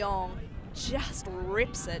 Mariong just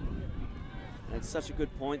rips it. It's such a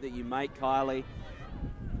good point that you make, Kylie.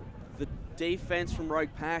 The defense from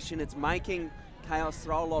Rogue Passion, it's making Kaos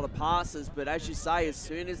throw a lot of passes, but as you say, as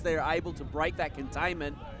soon as they're able to break that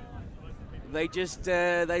containment, they just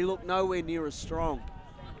they look nowhere near as strong.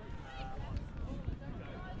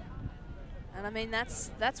 And I mean, that's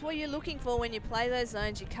what you're looking for when you play those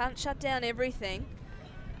zones. You can't shut down everything.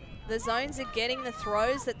 The zones are getting the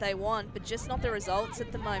throws that they want, but just not the results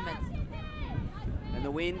at the moment. And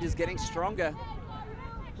the wind is getting stronger.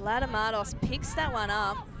 Ladamados picks that one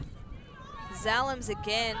up. Zalams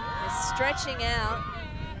again is stretching out.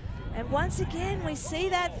 And once again, we see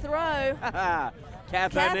that throw.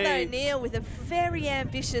 Kath O'Neill with a very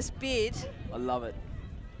ambitious bid. I love it.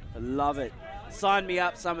 I love it. Sign me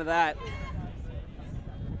up some of that.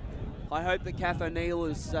 I hope that Kath O'Neill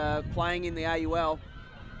is playing in the AUL,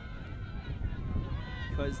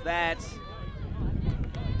 because that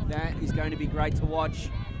is going to be great to watch.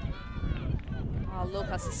 Oh,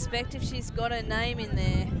 look, I suspect if she's got her name in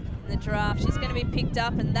there in the draft, she's going to be picked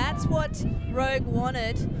up, and that's what Rogue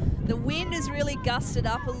wanted. The wind has really gusted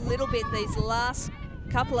up a little bit these last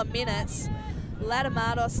couple of minutes.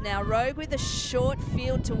 Ladamados now, Rogue with a short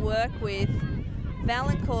field to work with.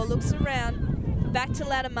 Valancourt looks around, back to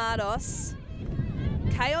Ladamados.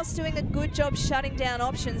 Kaos doing a good job shutting down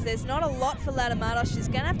options. There's not a lot for Ladamados. She's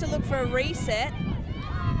going to have to look for a reset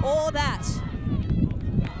or that.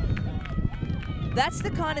 That's the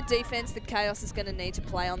kind of defense that Kaos is going to need to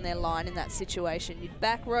play on their line in that situation. You'd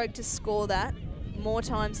back Rogue to score that more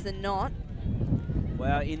times than not.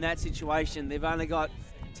 Well, in that situation, they've only got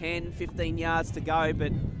 10, 15 yards to go,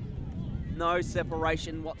 but no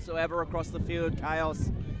separation whatsoever across the field.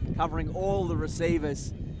 Kaos covering all the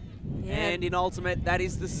receivers. Yeah. And in ultimate, that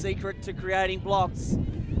is the secret to creating blocks.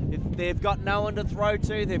 If they've got no one to throw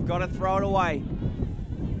to, they've got to throw it away.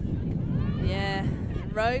 Yeah,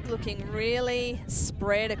 Rogue looking really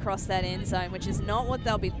spread across that end zone, which is not what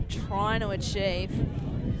they'll be trying to achieve.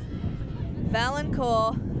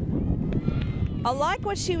 Valancourt, I like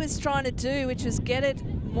what she was trying to do, which was get it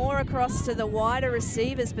more across to the wider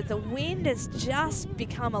receivers, but the wind has just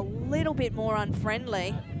become a little bit more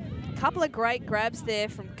unfriendly. A couple of great grabs there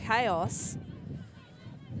from Kaos.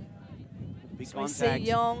 So we see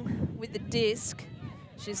Young with the disc.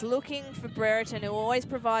 She's looking for Brereton, who always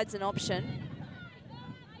provides an option.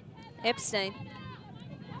 Epstein.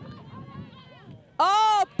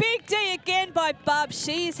 Oh, big D again by Bub.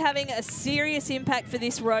 She is having a serious impact for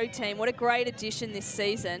this road team. What a great addition this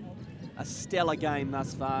season. A stellar game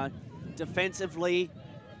thus far. Defensively,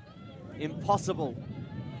 impossible.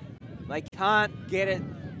 They can't get it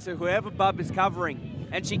to whoever Bub is covering.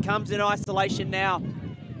 And she comes in isolation now.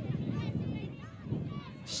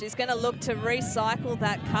 She's going to look to recycle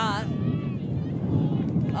that cut.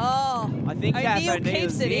 Oh, I think O'Neill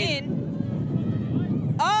keeps it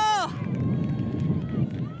in. Oh!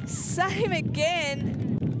 Same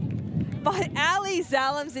again by Ali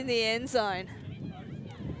Zalams in the end zone.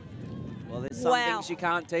 Well, there's some things you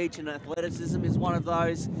can't teach, and athleticism is one of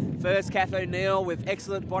those. First, Kath O'Neill with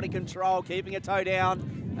excellent body control, keeping a toe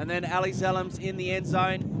down, and then Ali Zalams in the end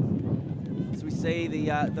zone. As we see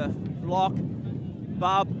the block,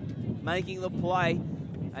 Bub making the play,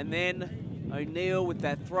 and then O'Neill with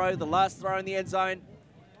that throw, the last throw in the end zone.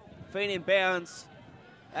 Feet in bounds.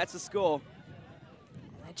 That's a score.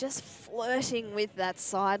 They're just flirting with that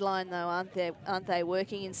sideline, though, aren't they?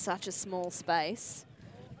 Working in such a small space.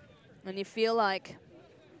 And you feel like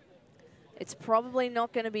it's probably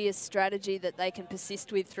not going to be a strategy that they can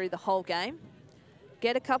persist with through the whole game.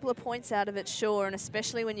 Get a couple of points out of it, sure, and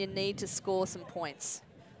especially when you need to score some points.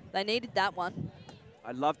 They needed that one.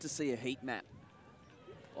 I'd love to see a heat map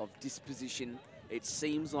of disposition. It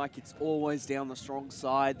seems like it's always down the strong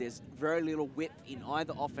side. There's very little width in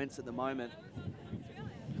either offense at the moment.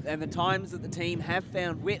 And the times that the team have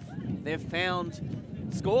found width, they've found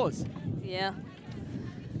scores. Yeah.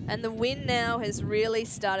 And the wind now has really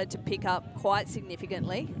started to pick up quite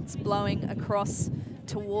significantly. It's blowing across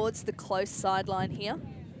towards the close sideline here.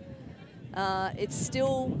 It's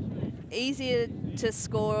still easier to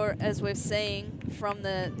score, as we're seeing, from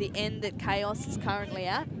the end that Kaos is currently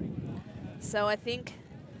at. So I think,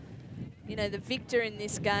 you know, the victor in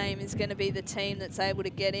this game is going to be the team that's able to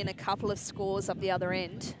get in a couple of scores up the other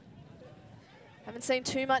end. Haven't seen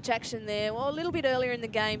too much action there. Well, a little bit earlier in the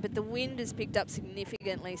game, but the wind has picked up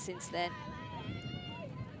significantly since then.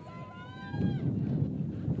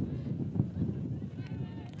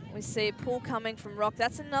 We see a pull coming from Rock.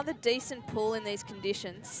 That's another decent pull in these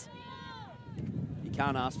conditions. You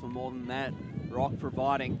can't ask for more than that. Rock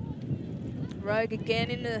providing. Rogue again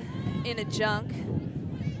in a junk.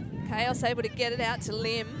 Kaos able to get it out to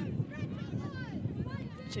Lim.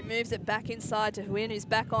 She moves it back inside to Huyn, who's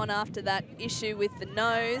back on after that issue with the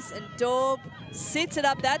nose. And Daub sits it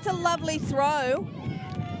up. That's a lovely throw.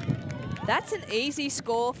 That's an easy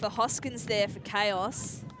score for Hoskins there for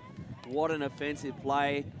Kaos. What an offensive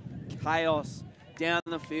play. Kaos down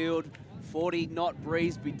the field. 40 knot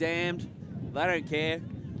breeze be damned. They don't care.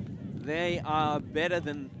 They are better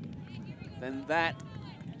than that.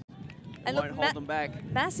 And won't hold them back.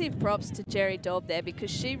 Massive props to Jerry Daub there, because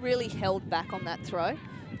she really held back on that throw.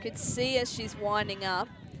 You could see as she's winding up,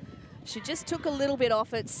 she just took a little bit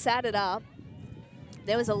off it, sat it up.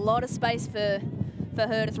 There was a lot of space for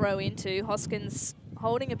her to throw into. Hoskins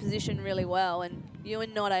holding a position really well, and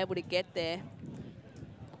Ewan not able to get there.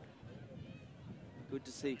 Good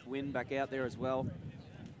to see Huyn back out there as well.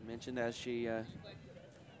 Mentioned as she has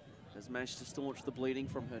managed to staunch the bleeding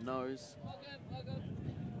from her nose.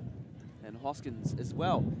 And Hoskins as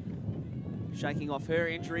well, shaking off her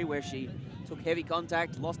injury where she took heavy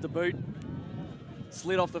contact, lost a boot,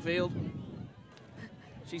 slid off the field.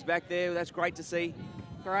 She's back there. That's great to see.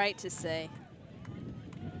 Great to see.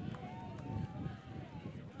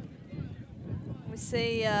 We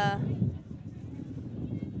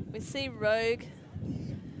see Rogue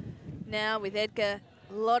now with Edgar.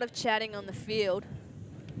 A lot of chatting on the field.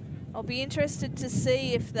 I'll be interested to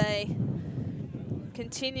see if they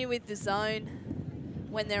continue with the zone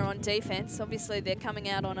when they're on defense. Obviously, they're coming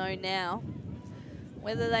out on O now.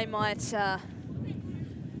 Whether they might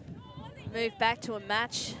move back to a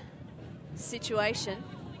match situation.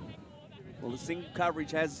 Well, the single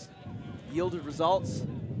coverage has yielded results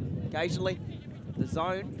occasionally. The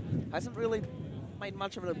zone hasn't really made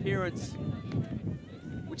much of an appearance,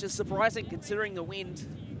 which is surprising considering the wind.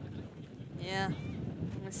 Yeah,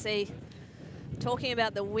 I see. Talking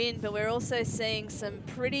about the wind, but we're also seeing some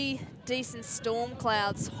pretty decent storm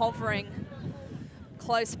clouds hovering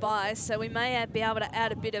close by, so we may be able to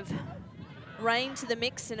add a bit of rain to the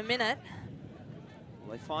mix in a minute.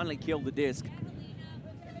 Well, they finally killed the disc.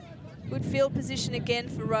 Good field position again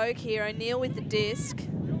for Rogue here. O'Neill with the disc.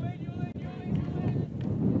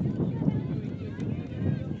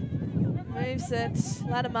 Moves it,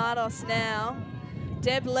 Latamatos now.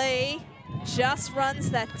 Deb Lee just runs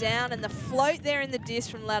that down, and the float there in the disc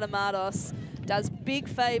from Latamatos does big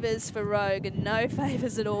favours for Rogue and no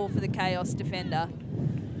favours at all for the Kaos defender.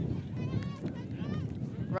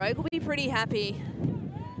 Rogue will be pretty happy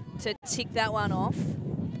to tick that one off.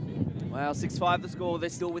 Well, 6-5 the score. They're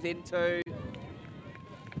still within 2.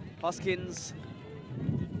 Hoskins.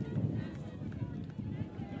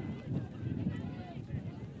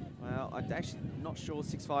 Well, I'm actually not sure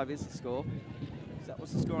 6-5 is the score. That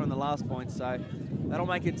was the score on the last point, so that'll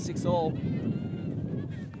make it 6-all.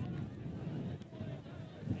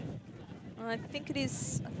 I think it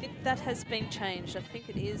is. I think that has been changed. I think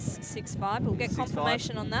it is 6-5. We'll get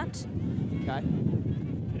confirmation on that. Okay.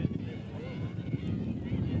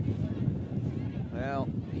 Well,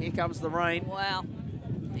 here comes the rain. Wow.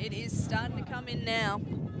 It is starting to come in now.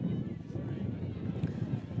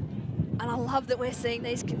 And I love that we're seeing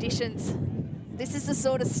these conditions. This is the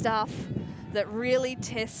sort of stuff that really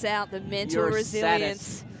tests out the mental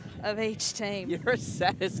resilience of each team. You're a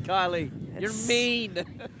sadist, Kylie. You're mean.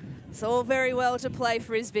 It's all very well to play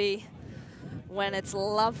Frisbee when it's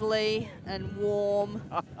lovely and warm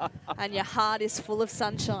and your heart is full of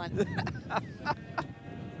sunshine.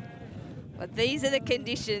 But these are the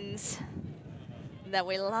conditions that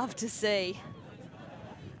we love to see.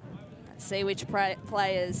 Let's see which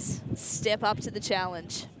players step up to the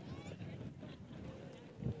challenge.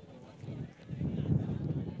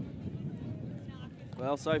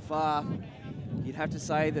 Well, so far, you'd have to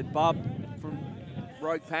say that Bob from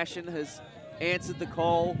Rogue Passion has answered the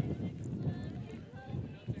call.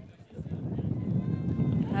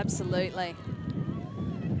 Absolutely.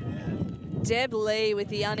 Deb Lee with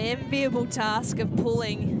the unenviable task of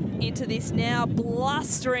pulling into this now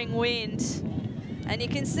blustering wind. And you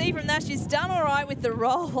can see from that she's done all right with the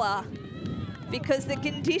roller because the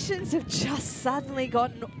conditions have just suddenly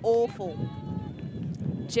gotten awful.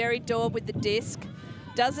 Jerry Daub with the disc.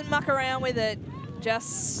 Doesn't muck around with it,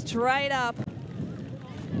 just straight up.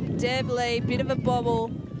 Deb Lee, bit of a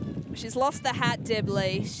bobble. She's lost the hat, Deb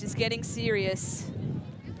Lee. She's getting serious.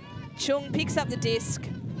 Chung picks up the disc.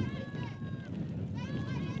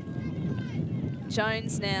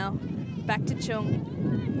 Jones now, back to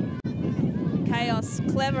Chung. Kaos,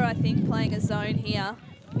 clever I think, playing a zone here.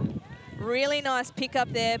 Really nice pick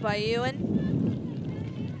up there by Ewan.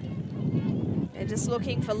 They're just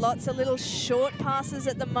looking for lots of little short passes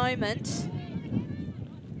at the moment.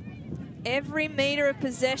 Every metre of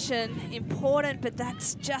possession important, but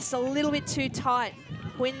that's just a little bit too tight.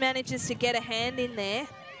 Quinn manages to get a hand in there.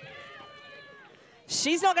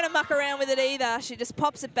 She's not going to muck around with it either. She just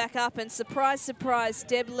pops it back up, and surprise, surprise,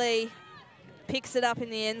 Deb Lee picks it up in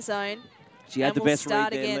the end zone. She had the best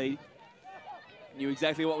read there, Lee. Knew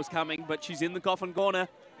exactly what was coming, but she's in the coffin corner.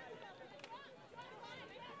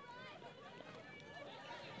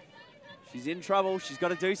 She's in trouble. She's got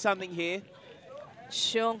to do something here.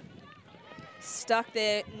 Sure. Stuck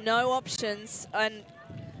there, no options. And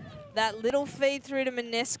that little feed through to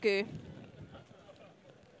Minescu.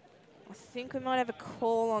 I think we might have a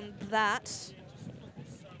call on that.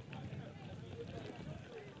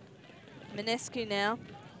 Minescu now.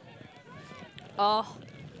 Oh.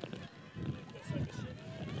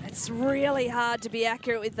 It's really hard to be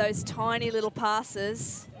accurate with those tiny little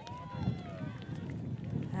passes.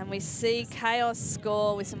 And we see Kaos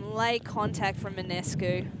score with some late contact from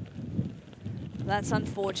Minescu. That's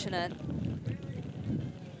unfortunate.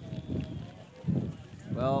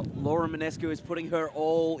 Well, Laura Minescu is putting her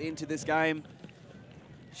all into this game.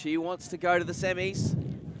 She wants to go to the semis.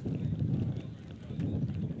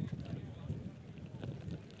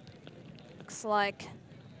 Looks like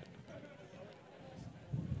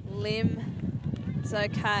Lim is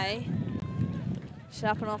okay.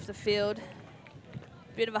 Sharpen off the field.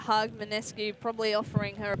 Bit of a hug, Minescu probably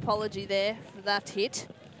offering her apology there for that hit.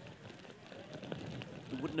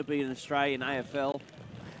 It wouldn't have been an Australian AFL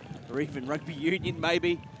or even rugby union,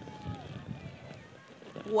 maybe.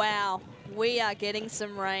 Wow, we are getting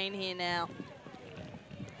some rain here now.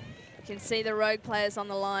 You can see the Rogue players on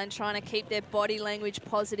the line trying to keep their body language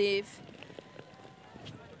positive.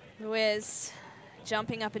 Where's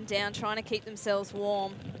jumping up and down, trying to keep themselves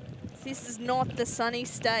warm. This is not the sunny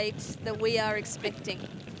state that we are expecting.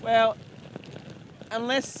 Well,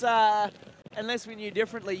 unless we knew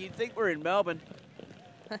differently, you'd think we're in Melbourne.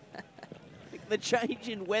 The change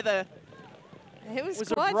in weather It was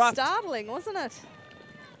quite abrupt. startling, wasn't it?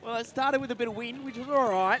 Well, it started with a bit of wind, which was all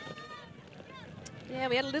right. Yeah,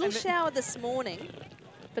 we had a little shower this morning,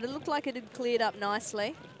 but it looked like it had cleared up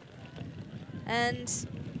nicely. And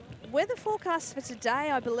weather forecast for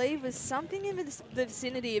today, I believe, was something in the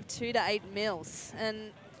vicinity of 2 to 8 mils.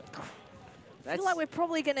 And I feel like we're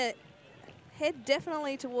probably going to head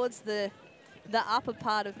definitely towards the upper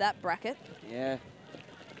part of that bracket. Yeah.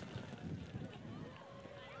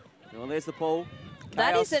 Well, there's the pull.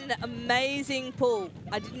 That Kaos. is an amazing pull.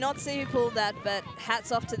 I did not see who pulled that, but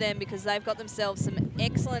hats off to them because they've got themselves some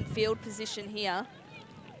excellent field position here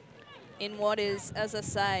in what is, as I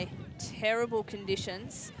say, terrible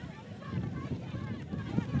conditions.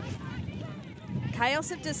 Kaos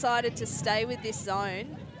have decided to stay with this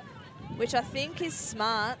zone, which I think is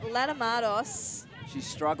smart. Latamados, She's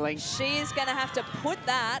struggling. she is going to have to put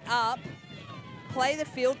that up, play the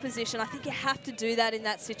field position. I think you have to do that in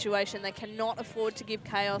that situation. They cannot afford to give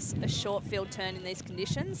Kaos a short field turn in these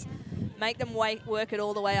conditions. Make them work it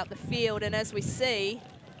all the way up the field, and as we see,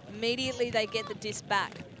 immediately they get the disc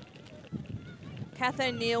back. Kath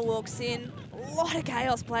O'Neill walks in. A lot of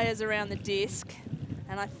Kaos players around the disc,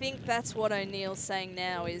 and I think that's what O'Neill's saying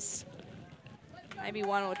now is maybe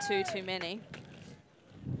one or two too many.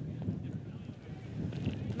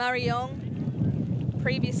 Mariong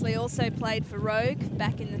previously also played for Rogue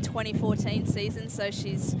back in the 2014 season, so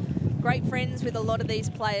she's great friends with a lot of these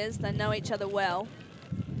players. They know each other well.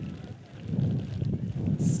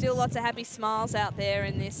 Still lots of happy smiles out there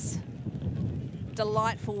in this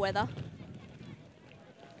delightful weather.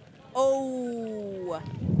 Oh,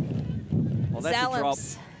 Well, that's a drop.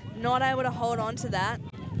 Zalams not able to hold on to that.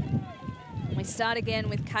 We start again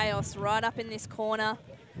with Kaos right up in this corner.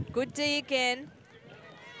 Good D again.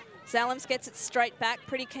 Zalams gets it straight back,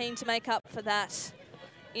 pretty keen to make up for that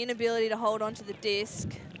inability to hold on to the disc.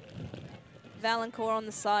 Valancourt on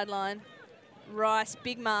the sideline. Rice,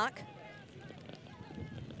 big mark.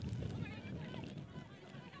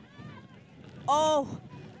 Oh,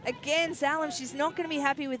 again, Zalams, she's not going to be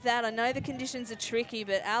happy with that. I know the conditions are tricky,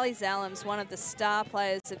 but Ali Zalams, one of the star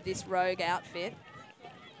players of this Rogue outfit.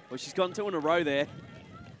 Well, she's gone 2 in a row there.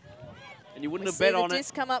 And you wouldn't have bet on the it.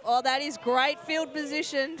 disc come up. Oh, that is great field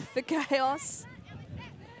position for Kaos.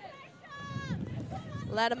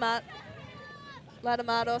 Latamados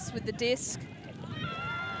with the disc.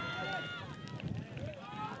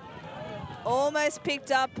 Almost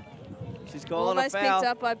picked up. She's calling almost a foul. picked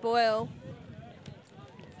up by Boyle.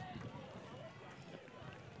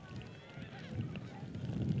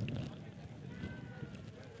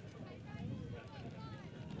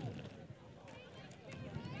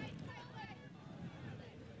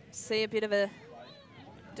 See a bit of a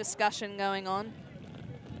discussion going on.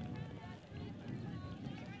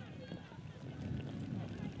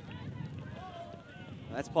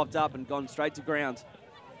 That's popped up and gone straight to ground.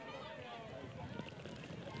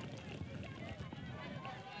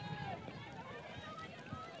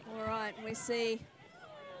 All right, we see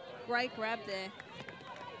great grab there.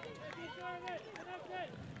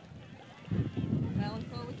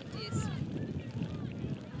 Valancourt with the disc.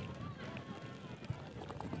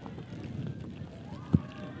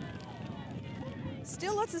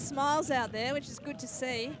 Still lots of smiles out there, which is good to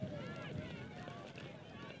see.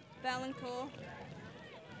 Valancourt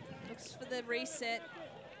looks for the reset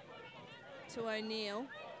to O'Neill.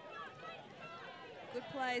 Good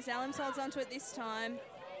plays. Zalams holds onto it this time.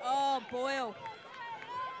 Oh, Boyle.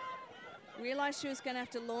 Realised she was going to have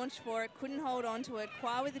to launch for it. Couldn't hold on to it.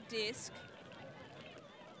 Kwa with the disc.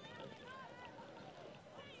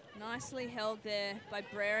 Nicely held there by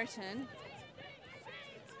Brereton.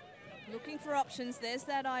 Looking for options. There's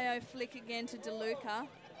that IO flick again to DeLuca.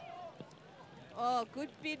 Oh, good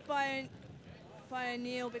bid by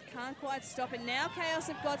O'Neill, but can't quite stop it. Now Kaos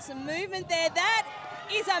have got some movement there. That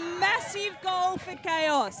is a massive goal for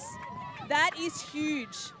Kaos. That is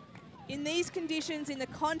huge. In these conditions, in the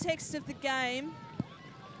context of the game,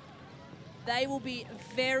 they will be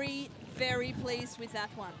very, very pleased with that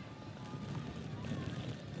one.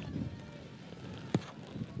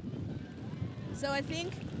 So I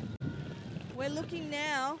think we're looking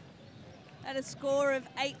now at a score of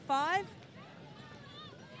 8-5. I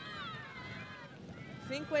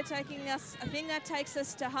think that takes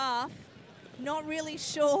us to half. Not really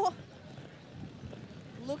sure.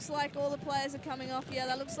 Looks like all the players are coming off. Yeah,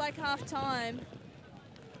 that looks like half time.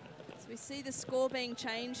 So we see the score being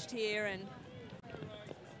changed here, and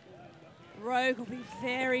Rogue will be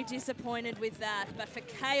very disappointed with that. But for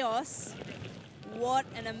Kaos, what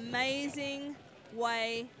an amazing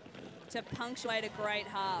way to punctuate a great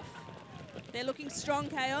half. They're looking strong,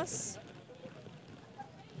 Kaos.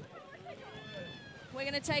 We're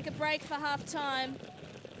going to take a break for half time.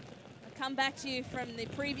 I'll come back to you from the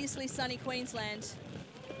previously sunny Queensland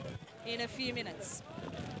in a few minutes.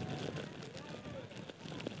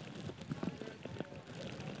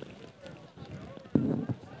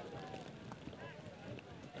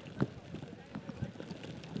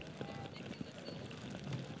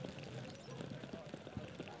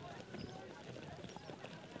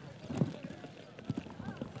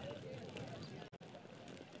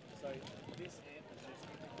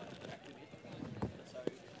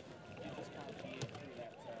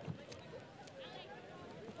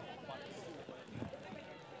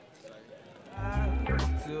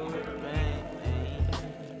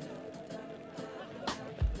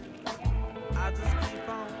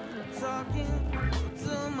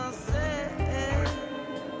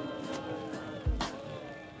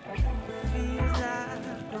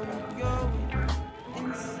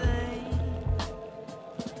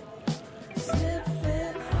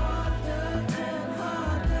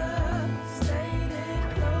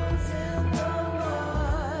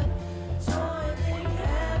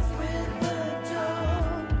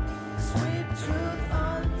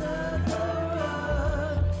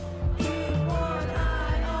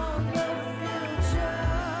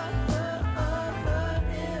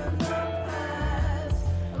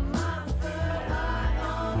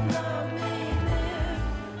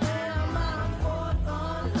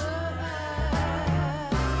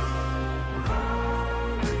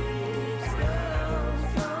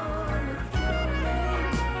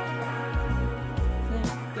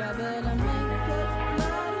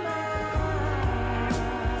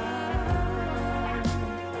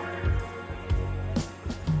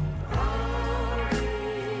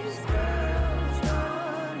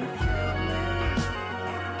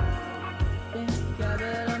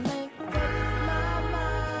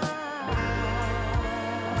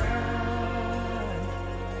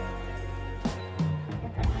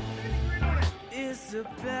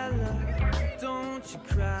 Isabella, don't you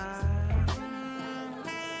cry.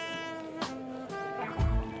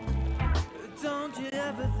 Don't you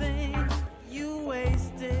ever think you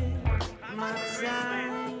wasted my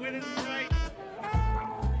time.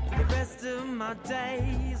 For the rest of my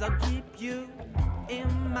days I'll keep you in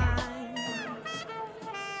mind.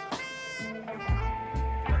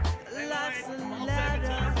 Life's a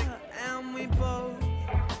ladder and we both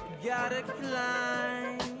gotta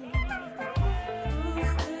climb.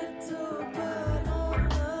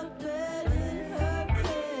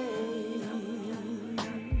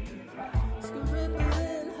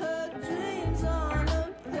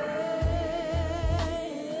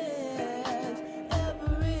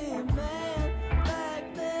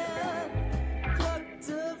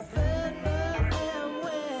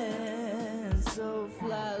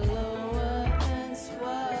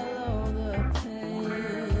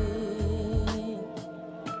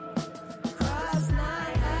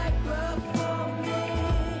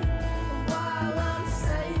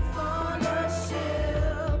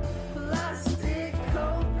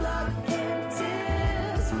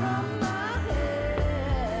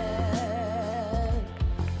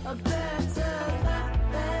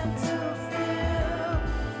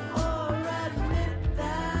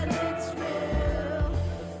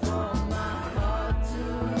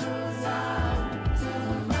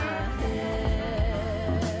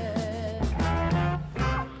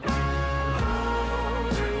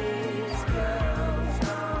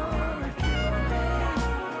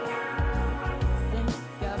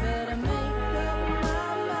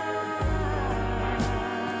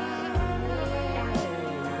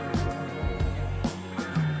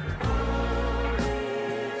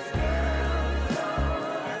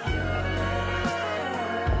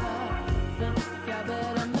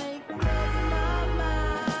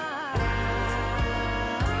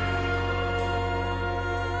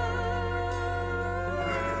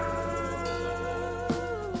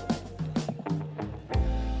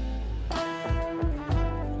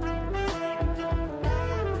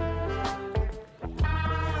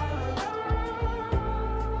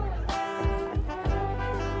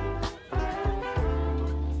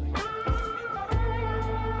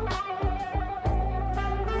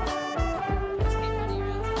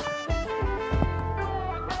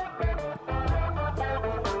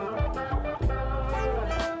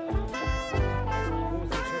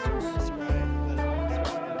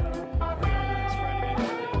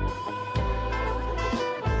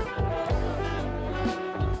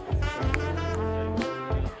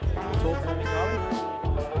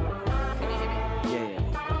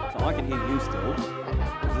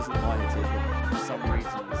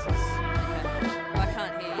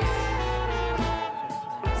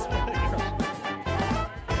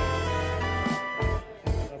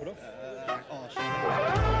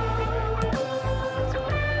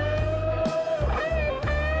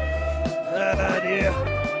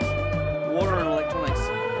 yeah. Water and electronics.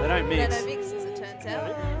 They don't mix. They don't mix, as it turns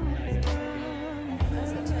out.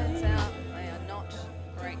 As it turns out, they are not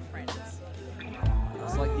great friends.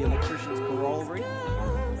 It's like the electrician's corollary.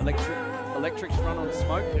 Electrics run on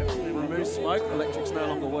smoke. Remove smoke, electrics no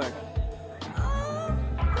longer work.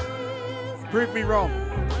 Prove me wrong.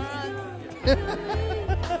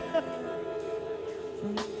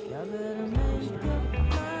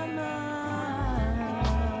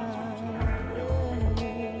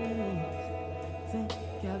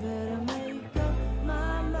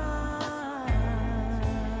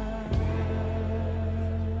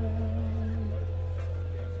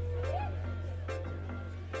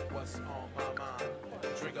 What's on my mind?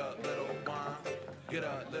 Drink a little wine, get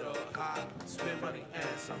a little high, spend money,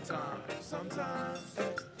 and sometimes. What's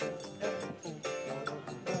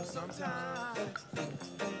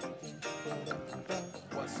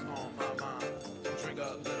on my mind? Drink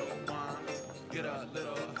a little wine, get a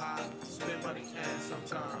little high, spend money, and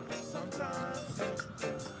sometimes.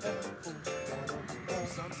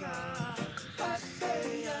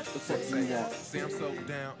 See, I'm so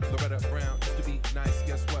down. Loretta Brown used to be nice.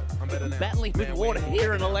 Guess what? I'm better now. Battling with water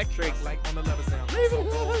here and electric. Like on the level sound. Leave it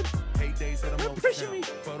alone. Don't push me.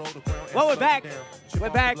 Well, we're back. We're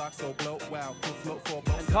back. And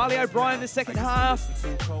Kylie O'Brien, the second half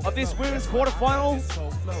of this women's quarterfinal.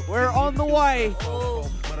 We're on the way. Ooh.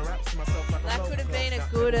 That could have been a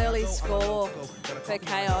good early score for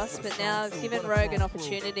Kaos, but now it's given Rogue an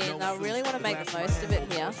opportunity, and they'll really want to make the most of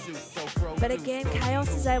it here. But again, Kaos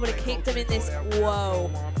is able to keep them in this. Whoa.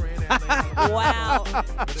 Wow.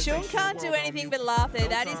 Chung can't do anything but laugh there.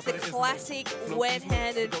 That is the classic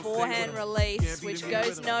wet-handed forehand release, which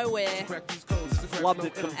goes nowhere. Flubbed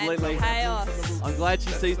it completely. And Kaos. I'm glad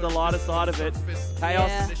she sees the lighter side of it. Kaos.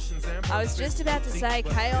 Yeah. I was just about to say,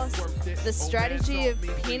 Kaos, the strategy of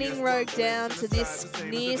pinning Rogue down to this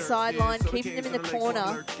near sideline, keeping them in the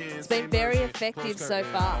corner, has been very effective so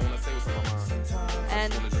far.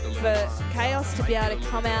 And for Kaos to be able to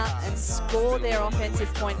come out and score their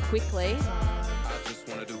offensive point quickly,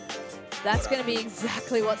 that's going to be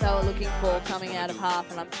exactly what they were looking for coming out of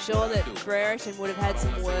half. And I'm sure that Brereton would have had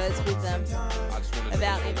some words with them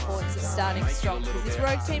about the importance of starting strong, because this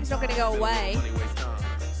Rogue team's not going to go away.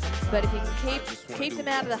 But if you can keep them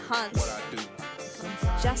out of the hunt,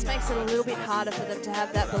 just makes it a little bit harder for them to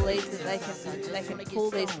have that belief that they can pull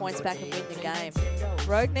these points back and win the game.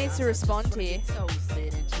 Rogue needs to respond here.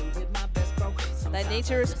 They need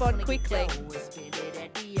to respond quickly.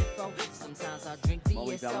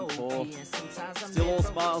 Molly Valencourt. Still all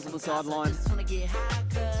smiles on the sideline. She's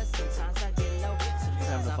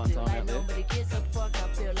having a fun time out there.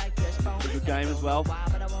 A good game as well.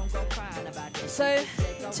 So,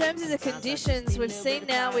 in terms of the conditions, we've seen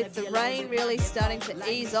now with the rain really starting to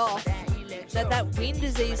ease off, that wind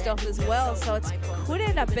has eased off as well. So it could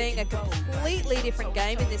end up being a completely different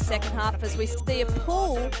game in this second half, as we see a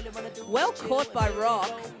pull well caught by Rock,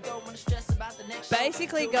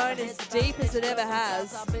 basically going as deep as it ever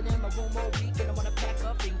has.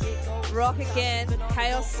 Rock again,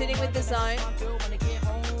 Kaos sitting with the zone.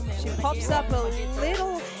 She pops up a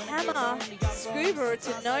little hammer scuba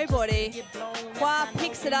to nobody. Hua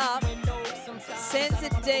picks it up, sends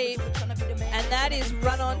it deep, and that is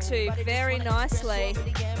run onto very nicely.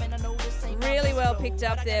 Really well picked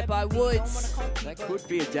up there by Woods. That could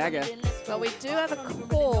be a dagger. But we do have a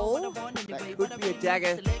call. That could be a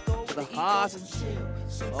dagger to the heart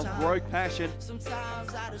of Rogue Passion.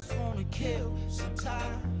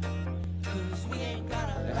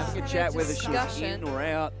 They're having a chat whether she's in or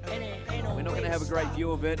out. We're not going to have a great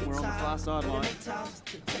view of it. We're on the far sideline.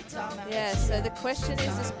 Yeah, so the question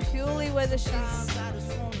is purely whether she's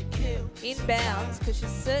in bounds, because she's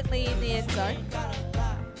certainly in the end zone.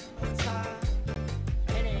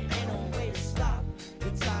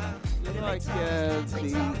 Like the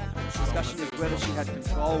discussion is whether she had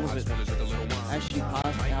control of it as she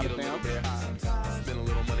passed out of bounds.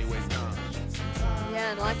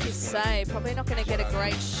 Yeah, and like you say, probably not going to get a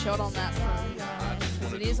great shot on that from,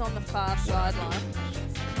 because it is on the far sideline.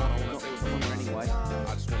 Anyway,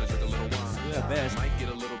 yeah, best.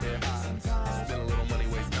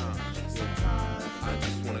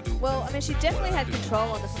 Well, I mean, she definitely had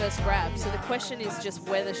control on the first grab, so the question is just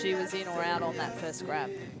whether she was in or out on that first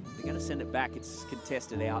grab. They're going to send it back. It's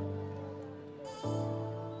contested out.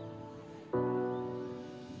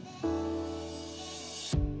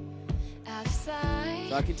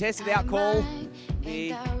 So a contested out call.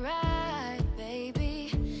 The end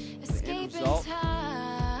result.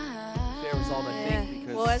 Fair result, I think.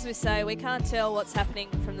 Because well, as we say, we can't tell what's happening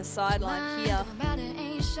from the sideline here.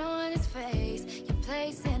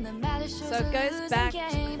 So it goes back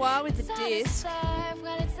to Kwa with the disc.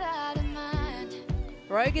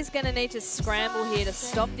 Rogue is going to need to scramble here to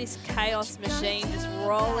stop this Chaos machine just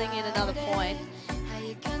rolling in another point.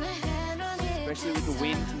 Especially with the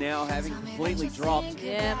wind now having completely dropped.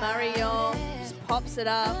 Yeah, Murray Yong just pops it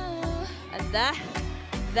up. And that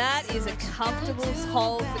is a comfortable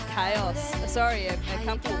hole for Chaos. Sorry, a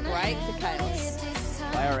comfortable break for Chaos.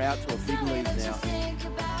 They are out to a big lead now.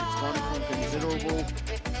 It's gone from considerable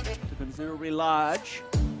to considerably large.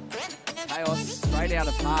 Chaos straight out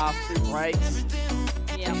of half, 2 breaks.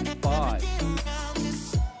 Yeah. 5.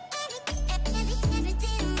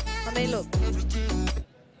 I mean, look,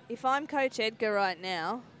 if I'm Coach Edgar right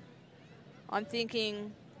now, I'm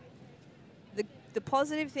thinking the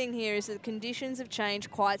positive thing here is that the conditions have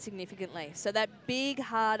changed quite significantly. So that big,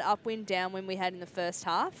 hard upwind, downwind we had in the first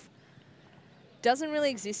half doesn't really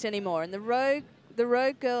exist anymore. And the Rogue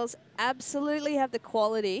girls absolutely have the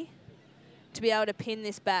quality to be able to pin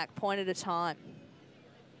this back point at a time.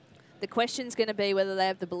 The question's going to be whether they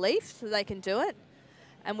have the belief that they can do it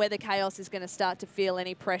and whether Chaos is going to start to feel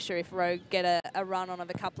any pressure if Rogue get a run on of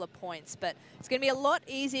a couple of points. But it's going to be a lot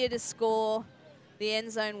easier to score the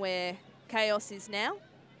end zone where Chaos is now.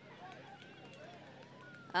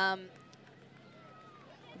 But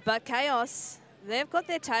Chaos, they've got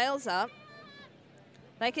their tails up.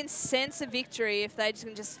 They can sense a victory if they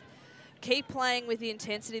can just keep playing with the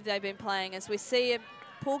intensity they've been playing. As we see a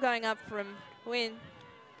pull going up from Win.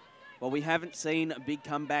 Well, we haven't seen a big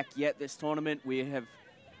comeback yet this tournament. We have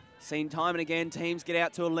seen time and again teams get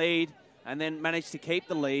out to a lead and then manage to keep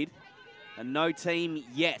the lead. And no team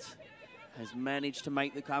yet has managed to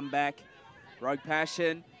make the comeback. Rogue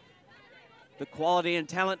Passion, the quality and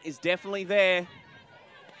talent is definitely there.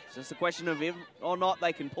 It's just a question of if or not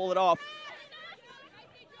they can pull it off.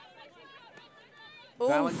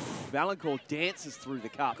 Valancourt dances through the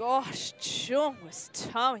cup. Gosh, Chung was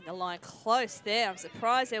towing the line close there. I'm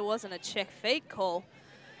surprised there wasn't a check feet call.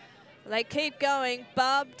 They keep going.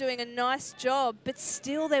 Bub doing a nice job, but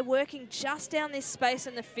still they're working just down this space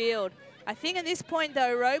in the field. I think at this point,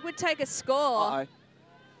 though, Rogue would take a score.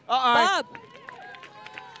 Bub!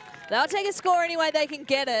 They'll take a score any way they can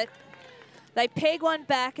get it. They peg one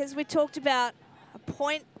back, as we talked about, a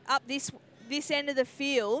point up this end of the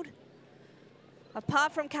field.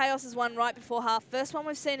 Apart from Chaos's one right before half. First one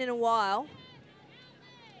we've seen in a while.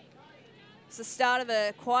 It's the start of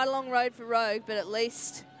a quite a long road for Rogue, but at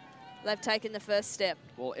least they've taken the first step.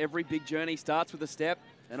 Well, every big journey starts with a step,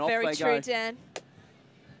 and off they go. Very true, Dan.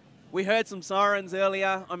 We heard some sirens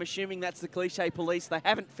earlier. I'm assuming that's the cliche police. They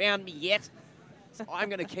haven't found me yet. So I'm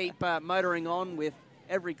going to keep motoring on with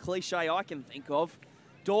every cliche I can think of.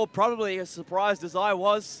 Dor probably as surprised as I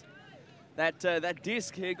was that that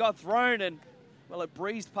disc here got thrown and, well, it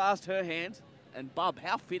breezed past her hand. And Bub,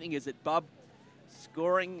 how fitting is it, Bub,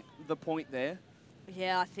 scoring the point there?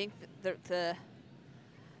 Yeah, I think that the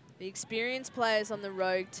experienced players on the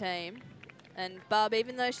Rogue team, and Bub,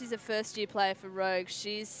 even though she's a first-year player for Rogue,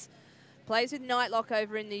 plays with Nightlock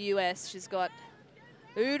over in the US. She's got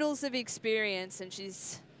oodles of experience, and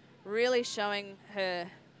she's really showing her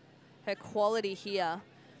quality here.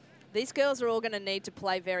 These girls are all going to need to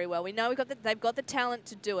play very well. We know they've got the talent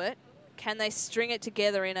to do it. Can they string it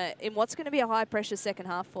together in what's going to be a high-pressure second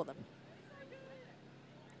half for them?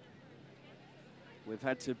 We've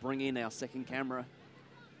had to bring in our second camera.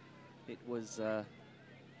 It was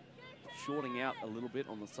shorting out a little bit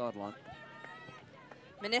on the sideline.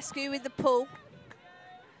 Manescu with the pull.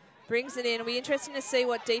 Brings it in. It'll be interesting to see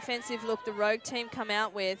what defensive look the Rogue team come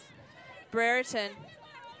out with. Brereton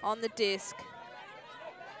on the disc.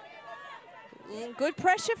 Good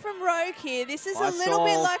pressure from Rogue here. This is a little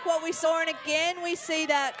bit like what we saw, and again we see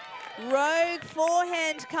that Rogue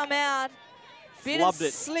forehand come out. Bit of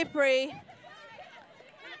slippery.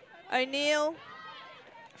 O'Neill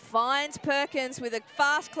finds Perkins with a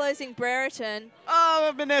fast-closing Brereton.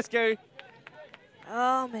 Oh, Manescu.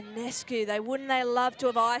 Oh, Manescu. They love to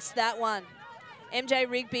have iced that one. MJ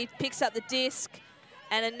Rigby picks up the disc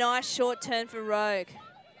and a nice short turn for Rogue.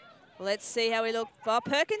 Let's see how we look. Well,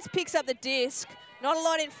 Perkins picks up the disc. Not a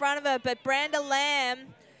lot in front of her, but Branda Lamb,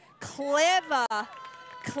 clever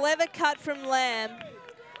cut from Lamb,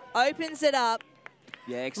 opens it up.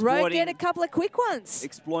 Yeah, Rogue get a couple of quick ones.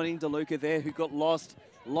 Exploiting DeLuca there, who got lost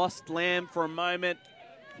Lamb for a moment,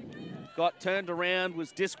 got turned around,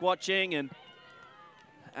 was disc watching, and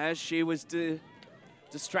as she was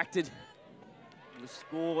distracted, the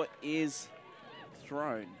score is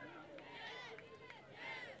thrown.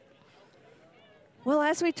 Well,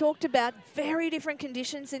 as we talked about, very different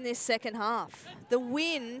conditions in this second half. The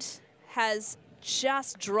wind has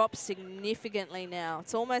just dropped significantly now.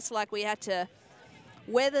 It's almost like we had to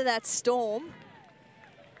weather that storm.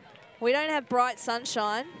 We don't have bright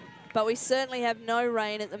sunshine, but we certainly have no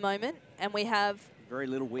rain at the moment, and we have very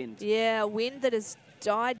little wind. Yeah, wind that has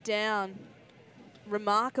died down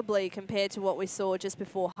remarkably compared to what we saw just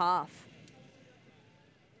before half.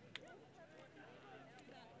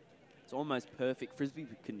 It's almost perfect Frisbee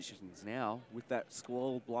conditions now with that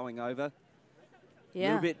squall blowing over.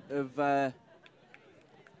 Yeah. A little bit of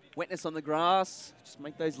wetness on the grass. Just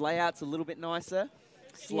make those layouts a little bit nicer.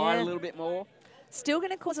 Slide a little bit more. Still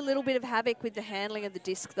going to cause a little bit of havoc with the handling of the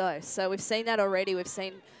disc, though. So we've seen that already. We've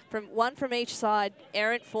seen one from each side,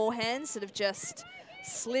 errant forehands that have just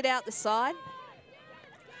slid out the side.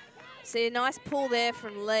 See a nice pull there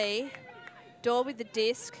from Lee. Daw with the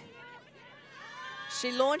disc.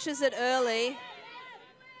 She launches it early.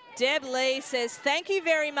 Deb Lee says, thank you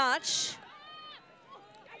very much.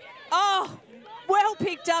 Oh, well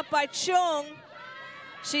picked up by Chung.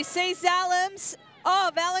 She sees Zalams.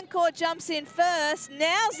 Oh, Valancourt jumps in first.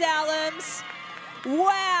 Now Zalams.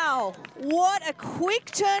 Wow, what a quick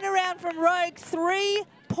turnaround from Rogue. 3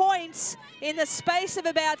 points in the space of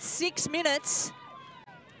about 6 minutes.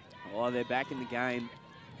 Oh, they're back in the game.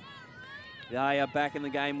 They are back in the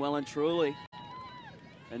game well and truly.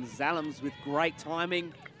 And Zalams with great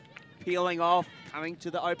timing, peeling off, coming to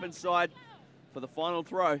the open side for the final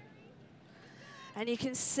throw. And you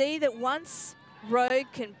can see that once Rogue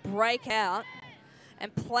can break out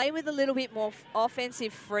and play with a little bit more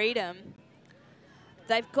offensive freedom,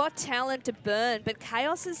 they've got talent to burn, but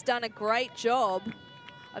Kaos has done a great job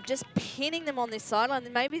of just pinning them on this sideline.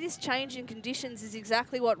 And maybe this change in conditions is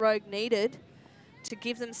exactly what Rogue needed to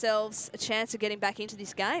give themselves a chance of getting back into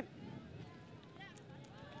this game.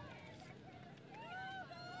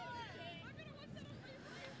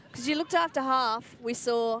 Because you looked after half, we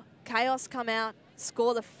saw Kaos come out,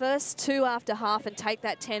 score the first 2 after half and take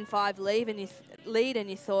that 10-5 lead, and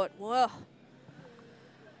you thought, whoa,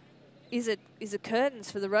 is it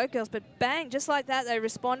curtains for the Rogue girls? But bang, just like that, they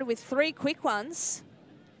responded with 3 quick ones.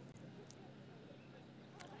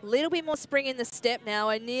 A little bit more spring in the step now.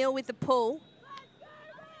 O'Neill with the pull.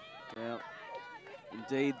 Yeah,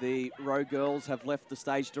 indeed, the Rogue girls have left the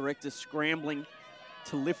stage director scrambling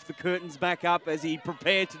to lift the curtains back up as he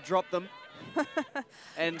prepared to drop them.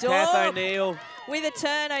 And Kath O'Neill with a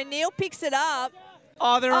turn. O'Neill picks it up.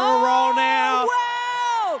 Oh, they're on a roll now.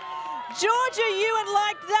 Wow! Georgia Ewan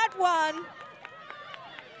liked that one.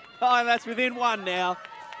 Oh, and that's within 1 now.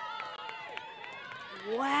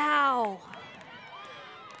 Wow.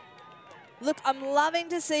 Look, I'm loving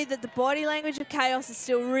to see that the body language of Kaos is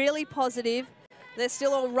still really positive. They're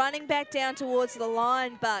still all running back down towards the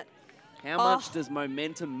line, but how much does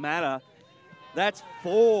momentum matter? That's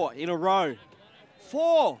 4 in a row.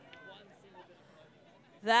 4!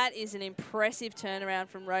 That is an impressive turnaround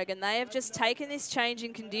from Rogue, and they have just taken this change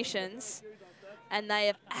in conditions and they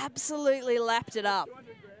have absolutely lapped it up.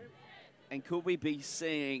 And could we be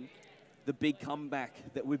seeing the big comeback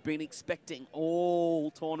that we've been expecting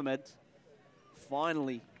all tournament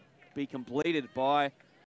finally be completed by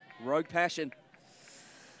Rogue Passion?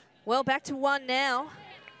 Well, back to 1 now.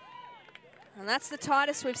 And that's the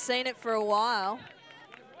tightest we've seen it for a while.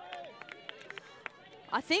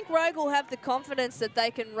 I think Rogue will have the confidence that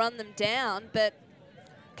they can run them down, but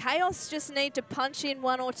Kaos just need to punch in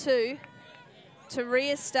 1 or 2 to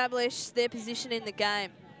re-establish their position in the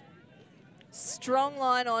game. Strong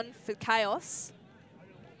line on for Kaos.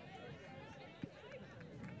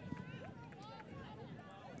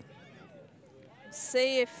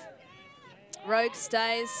 See if Rogue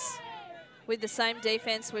stays with the same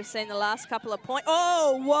defense we've seen the last couple of points.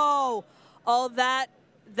 Oh, whoa. Oh,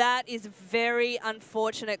 that is very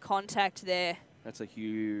unfortunate contact there. That's a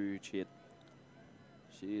huge hit.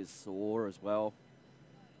 She is sore as well.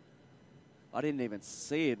 I didn't even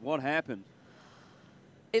see it. What happened?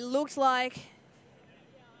 It looked like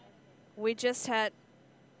we just had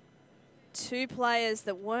 2 players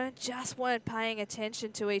that weren't paying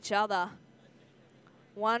attention to each other.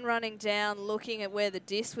 One running down, looking at where the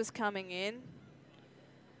disc was coming in.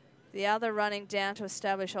 The other running down to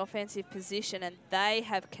establish offensive position, and they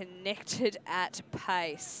have connected at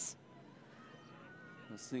pace.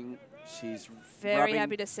 She's very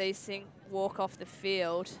happy to see Singh walk off the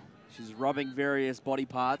field. She's rubbing various body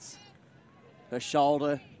parts. Her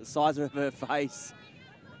shoulder, the size of her face.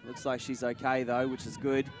 Looks like she's okay though, which is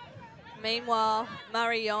good. Meanwhile,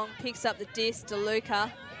 Murray Yong picks up the disc,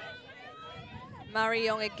 DeLuca. Murray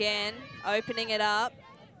Yong again, opening it up.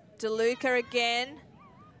 DeLuca again.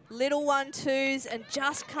 Little 1-2s and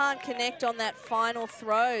just can't connect on that final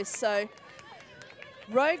throw. So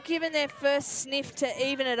Rogue given their first sniff to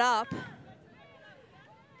even it up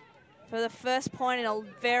for the first point in a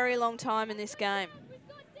very long time in this game.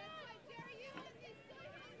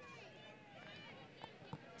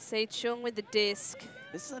 See Chung with the disc.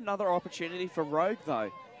 This is another opportunity for Rogue,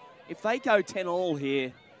 though. If they go 10-all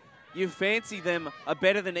here, you fancy them a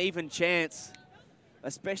better than even chance,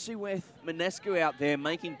 especially with Manescu out there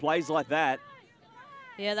making plays like that.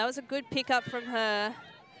 Yeah, that was a good pickup from her.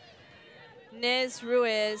 Nez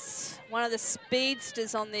Ruiz, one of the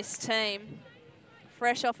speedsters on this team,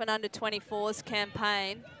 fresh off an under-24s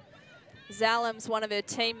campaign. Zalam's one of her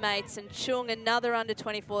teammates, and Chung, another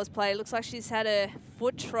under-24s player. Looks like she's had a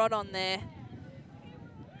foot trot on there.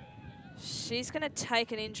 She's going to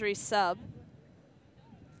take an injury sub.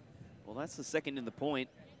 Well, that's the second in the point.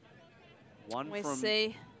 One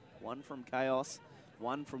from Kaos,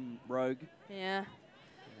 one from Rogue. Yeah.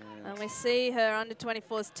 And we see her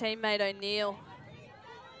under-24s teammate O'Neill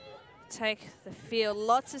take the field.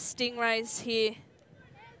 Lots of Stingrays here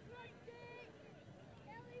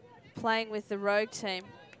playing with the Rogue team.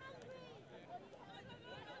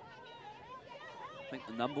 I think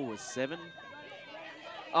the number was 7.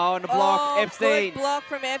 Oh, and a block, Epstein. Good block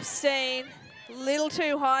from Epstein. Little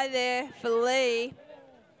too high there for Lee.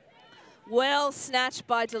 Well snatched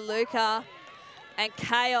by DeLuca. And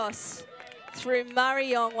Kaos through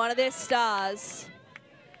Marion, one of their stars,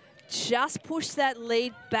 just pushed that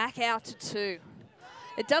lead back out to 2.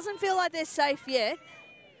 It doesn't feel like they're safe yet,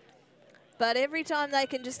 but every time they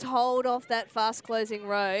can just hold off that fast-closing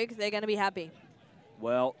Rogue, they're going to be happy.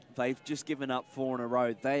 Well, they've just given up 4 in a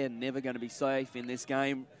row. They are never going to be safe in this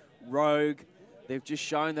game. Rogue, they've just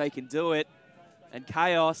shown they can do it. And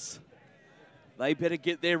Kaos, they better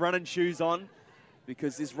get their running shoes on,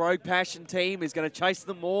 because this Rogue Passion team is going to chase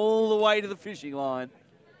them all the way to the fishing line.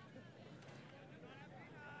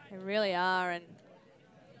 They really are, and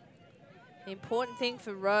the important thing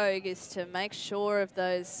for Rogue is to make sure of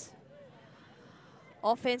those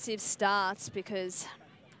offensive starts, because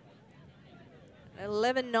at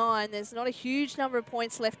 11-9, there's not a huge number of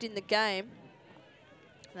points left in the game.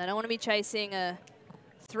 They don't want to be chasing a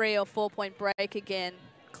 3 or 4 point break again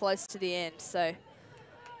close to the end, so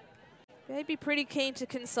they'd be pretty keen to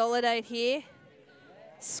consolidate here,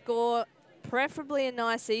 score preferably a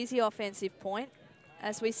nice, easy offensive point.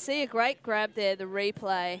 As we see a great grab there, the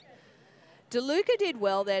replay. DeLuca did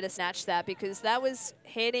well there to snatch that, because that was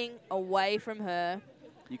heading away from her.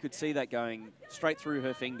 You could see that going straight through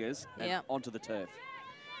her fingers and onto the turf.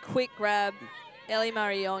 Quick grab, Ellie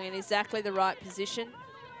Marion in exactly the right position.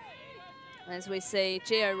 As we see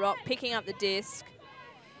Gio Rock picking up the disc,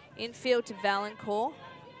 infield to Valancourt.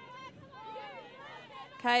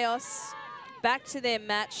 Kaos back to their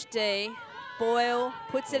match D. Boyle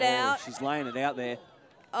puts it out. She's laying it out there.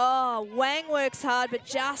 Oh, Wang works hard, but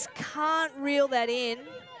just can't reel that in.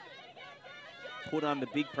 Put under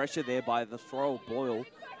big pressure there by the throw of Boyle.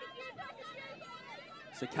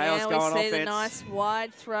 So Kaos going offense. We see the nice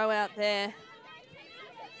wide throw out there.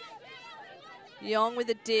 Yong with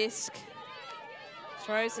the disc.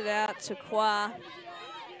 Throws it out to Kwa.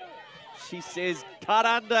 She says, cut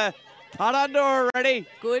under already.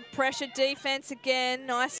 Good pressure defense again.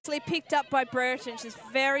 Nicely picked up by Brereton. She's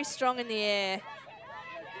very strong in the air.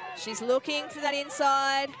 She's looking for that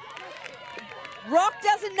inside. Rock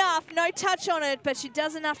does enough, no touch on it, but she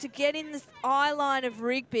does enough to get in the eye line of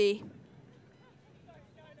Rigby.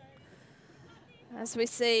 As we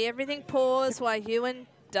see, everything pause while Ewan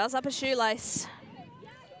does up a shoelace.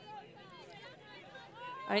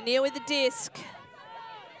 O'Neill with the disc.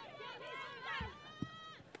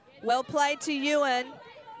 Well played to Ewan.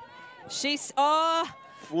 She's,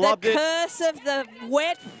 Flubbed the curse of the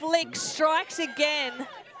wet flick strikes again.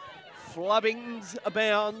 Flubbings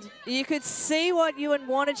abound. You could see what Ewan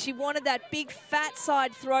wanted. She wanted that big fat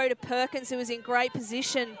side throw to Perkins, who was in great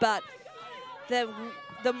position, but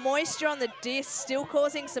the moisture on the disc still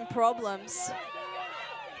causing some problems.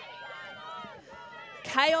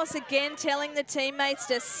 Kaos again telling the teammates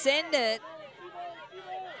to send it,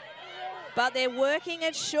 but they're working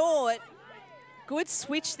it short. Good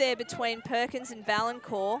switch there between Perkins and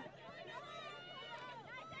Valancourt.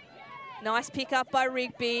 Nice pick up by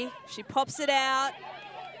Rigby. She pops it out.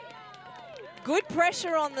 Good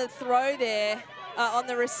pressure on the throw there, on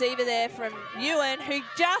the receiver there from Ewan, who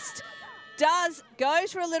just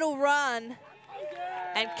goes for a little run.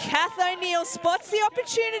 And Kath O'Neill spots the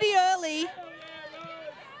opportunity early.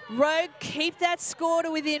 Rogue keep that score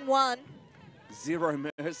to within 1.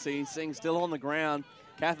 Zero mercy, seeing still on the ground.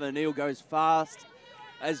 Kath O'Neill goes fast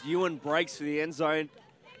as Ewan breaks for the end zone.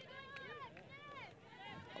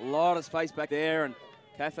 A lot of space back there, and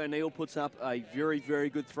Kath O'Neill puts up a very,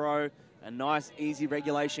 very good throw. A nice, easy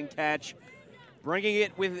regulation catch. Bringing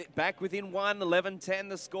it back within 1, 11-10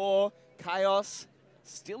 the score. Kaos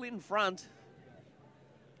still in front.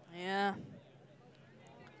 Yeah.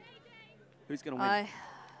 Who's going to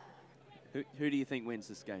win? Who do you think wins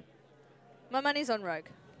this game? My money's on Rogue.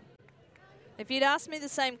 If you'd asked me the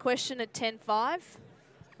same question at 10-5,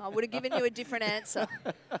 I would have given you a different answer.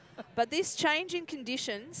 But this change in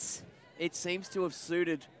conditions... It seems to have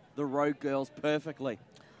suited the Rogue girls perfectly.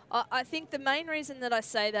 I think the main reason that I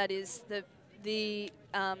say that is the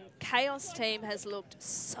Kaos team has looked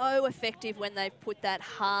so effective when they've put that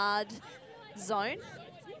hard zone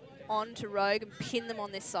onto Rogue and pinned them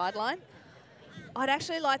on this sideline. I'd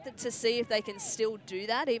actually like to see if they can still do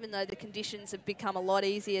that, even though the conditions have become a lot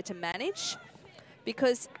easier to manage.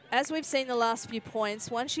 Because as we've seen the last few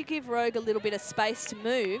points, once you give Rogue a little bit of space to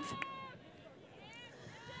move,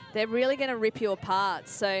 they're really going to rip you apart.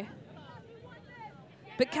 So,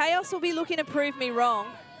 but Kaos will be looking to prove me wrong.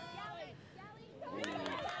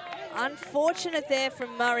 Unfortunate there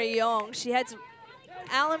from Murray Yong. She had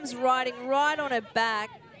Alums riding right on her back.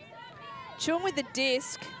 Chung with the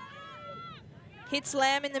disc. Hits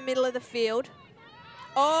Lamb in the middle of the field.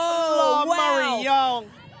 Oh, wow. Murray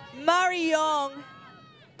Yong. Murray Yong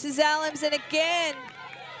to Zalams, and again,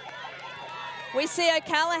 we see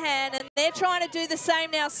O'Callaghan, and they're trying to do the same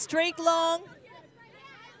now. Streak long.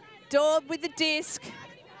 Daub with the disc.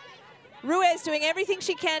 Ruiz doing everything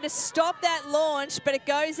she can to stop that launch, but it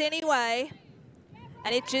goes anyway,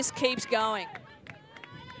 and it just keeps going.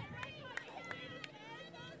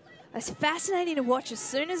 It's fascinating to watch. As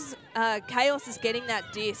soon as Kaos is getting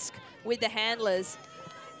that disc with the handlers,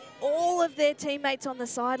 all of their teammates on the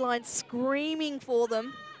sideline screaming for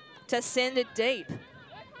them to send it deep.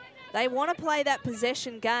 They want to play that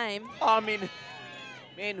possession game. Oh, Min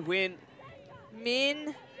Nguyen.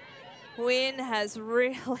 Min Nguyen has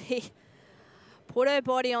really put her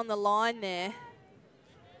body on the line there.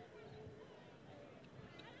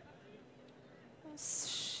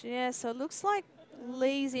 Yeah, so it looks like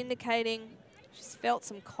Lee's indicating she's felt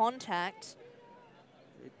some contact.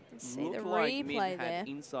 Let's see the like replay Min there. had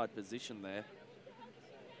inside position there.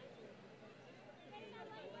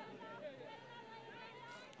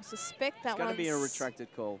 I suspect that It's going to be a retracted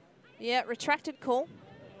call. Yeah, retracted call.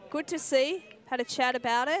 Good to see. Had a chat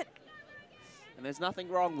about it. And there's nothing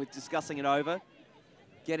wrong with discussing it over,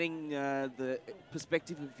 getting the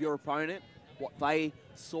perspective of your opponent, what they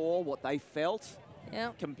saw, what they felt,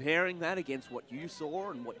 comparing that against what you saw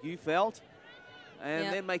and what you felt,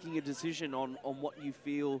 and then making a decision on what you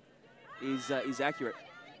feel is accurate.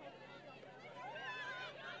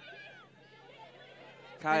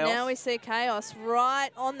 Kaos. And now we see Kaos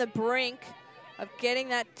right on the brink of getting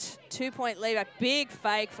that 2-point lead. A big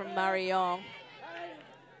fake from Murray Yong.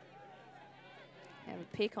 Have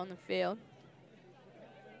a pick on the field.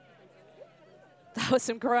 That was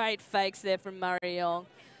some great fakes there from Murray Yong.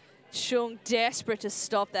 Chung desperate to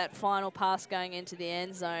stop that final pass going into the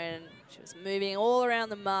end zone. She was moving all around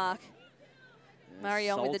the mark. Murray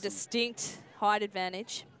Yong with a distinct height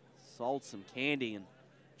advantage. Sold some candy and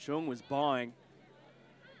Chung was buying.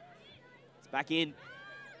 It's back in.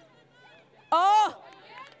 Oh!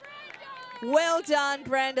 Well done,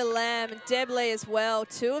 Brenda Lamb and Deb Lee as well.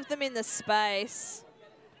 Two of them in the space.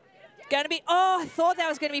 Going to be, I thought that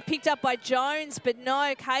was going to be picked up by Jones, but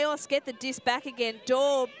no, Kaos get the disc back again.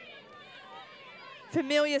 Daub,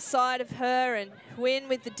 familiar side of her, and Nguyen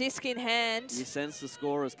with the disc in hand. You sense the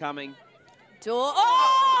score is coming. Daub,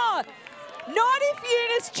 oh! Not if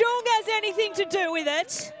Eunice Chung has anything to do with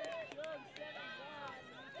it.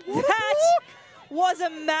 That was a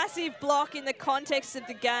massive block in the context of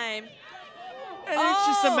the game. And it's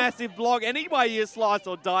just a massive block. Any way you slice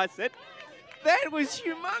or dice it, that was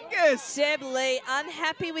humongous. Deb Lee,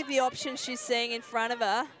 unhappy with the option she's seeing in front of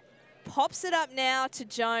her. Pops it up now to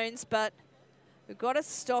Jones, but we've got a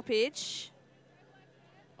stoppage.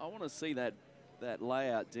 I want to see that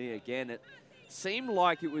layout D again. It seemed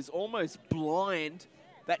like it was almost blind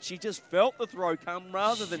that she just felt the throw come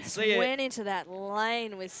rather than see it. Went into that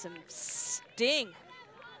lane with some sting.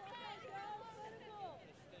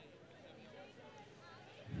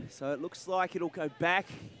 So it looks like it'll go back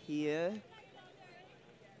here.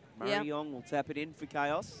 Murray Yong will tap it in for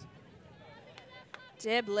Kaos.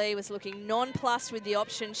 Deb Lee was looking nonplussed with the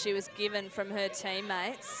option she was given from her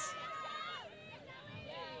teammates.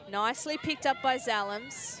 Nicely picked up by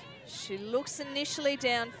Zalams. She looks initially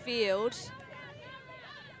downfield.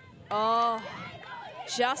 Oh,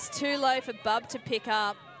 just too low for Bub to pick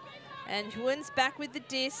up. And Nguyen's back with the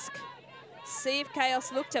disc. See if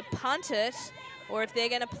Kaos look to punt it, or if they're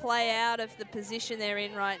going to play out of the position they're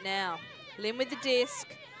in right now. Lim with the disc,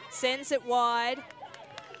 sends it wide.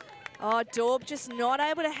 Oh, Daub just not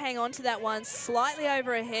able to hang on to that one, slightly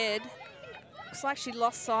over her head. Looks like she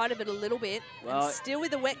lost sight of it a little bit. Well, and still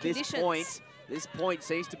with the wet conditions. This point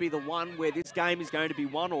seems to be the one where this game is going to be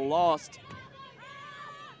won or lost.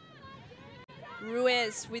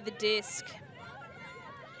 Ruiz with the disc.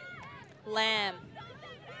 Lamb.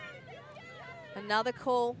 Another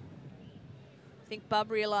call. I think Bub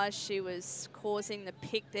realised she was causing the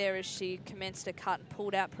pick there as she commenced a cut and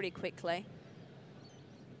pulled out pretty quickly.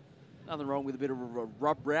 Nothing wrong with a bit of a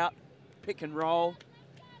rub route, pick and roll.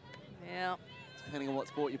 Yeah. Depending on what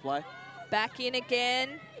sport you play. Back in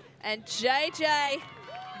again. And JJ,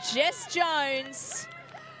 Jess Jones,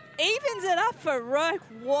 evens it up for Rogue.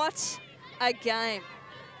 What a game.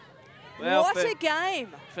 Well, what a game.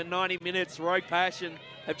 For 90 minutes, Rogue Passion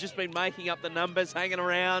have just been making up the numbers, hanging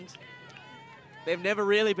around. They've never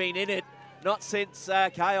really been in it, not since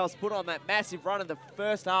Kaos put on that massive run in the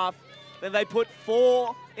first half. Then they put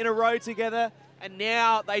 4 in a row together, and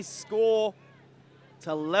now they score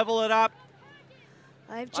to level it up.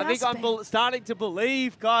 I think I'm starting to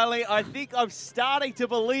believe, Kylie, I think I'm starting to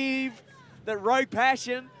believe that Rogue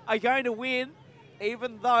Passion are going to win,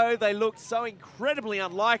 even though they looked so incredibly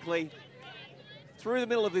unlikely through the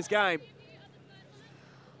middle of this game.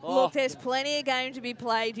 Look, there's plenty of game to be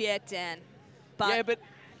played yet, Dan. But yeah, but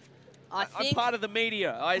I'm part of the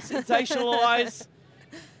media. I sensationalise.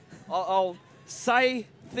 I'll say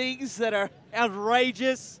things that are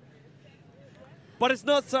outrageous, but it's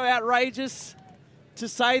not so outrageous to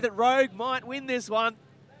say that Rogue might win this one.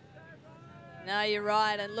 No, you're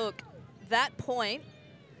right. And look, that point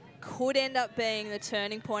could end up being the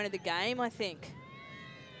turning point of the game, I think.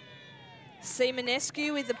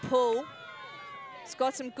 Simonescu with the pull. It's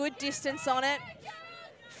got some good distance on it.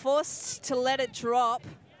 Forced to let it drop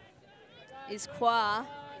is Kwa.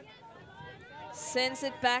 Sends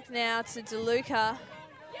it back now to DeLuca.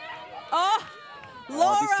 Oh!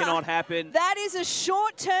 Laura, this cannot happen. That is a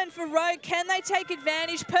short turn for Rogue. Can they take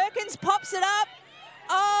advantage? Perkins pops it up.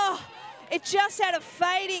 Oh, it just had a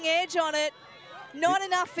fading edge on it. Not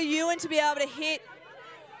enough for Ewan to be able to hit.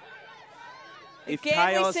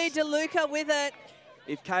 Again, we see DeLuca with it.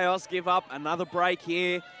 If Kaos give up another break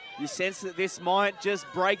here, you sense that this might just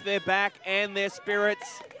break their back and their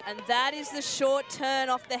spirits. And that is the short turn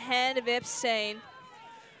off the hand of Epstein.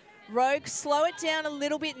 Rogue slow it down a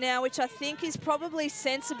little bit now, which I think is probably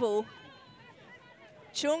sensible.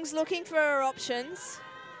 Chung's looking for her options.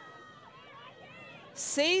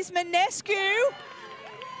 Sees Manescu.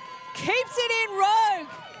 Keeps it in Rogue.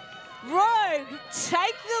 Rogue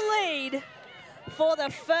take the lead for the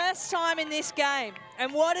first time in this game.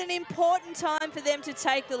 And what an important time for them to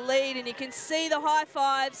take the lead. And you can see the high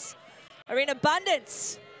fives are in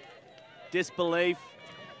abundance. Disbelief.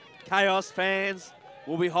 Kaos fans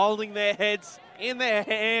will be holding their heads in their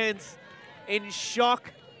hands in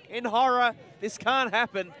shock, in horror. This can't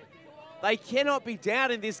happen. They cannot be down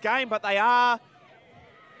in this game, but they are.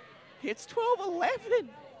 It's 12-11.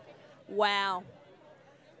 Wow.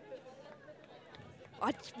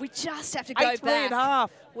 We just have to go back. 3.5.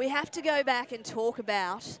 We have to go back and talk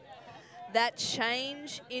about that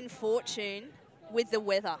change in fortune with the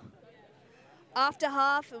weather. After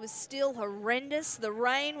half, it was still horrendous. The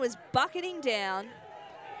rain was bucketing down.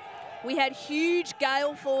 We had huge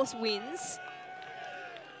gale force winds.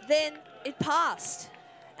 Then it passed.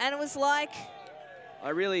 And it was like...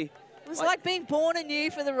 It was like being born anew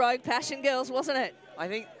for the Rogue Passion girls, wasn't it? I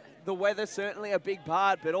think the weather's certainly a big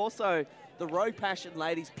part, but also the Rogue Passion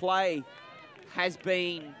ladies' play has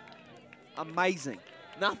been amazing.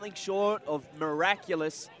 Nothing short of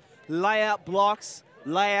miraculous. Layout blocks,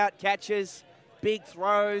 layout catches, big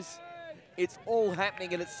throws. It's all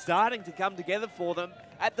happening and it's starting to come together for them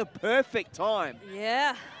at the perfect time.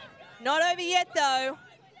 Yeah. Not over yet, though.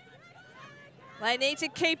 They need to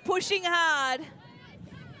keep pushing hard.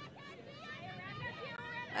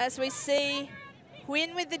 As we see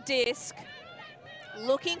Huynh with the disc,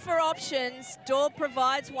 looking for options. Daub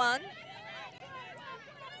provides one.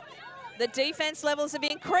 The defense levels have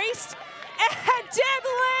increased. And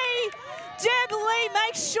Deb Lee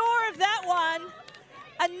makes sure of that one.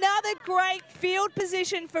 Another great field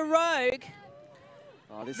position for Rogue.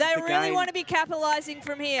 Oh, they really want to be capitalizing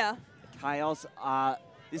from here. Kaos,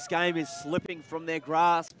 this game is slipping from their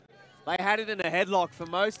grasp. They had it in a headlock for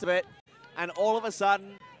most of it, and all of a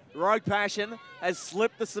sudden, Rogue Passion has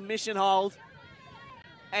slipped the submission hold,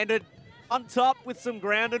 ended on top with some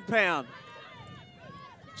ground and pound.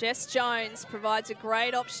 Jess Jones provides a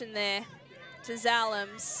great option there to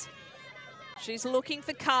Zalams. She's looking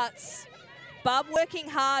for cuts. Bub working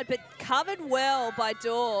hard, but covered well by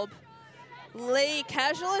Daub. Lee,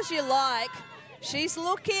 casual as you like. She's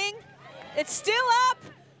looking. It's still up.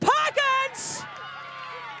 Perkins!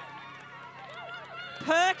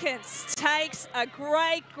 Perkins takes a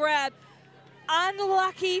great grab.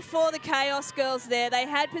 Unlucky for the Kaos girls there. They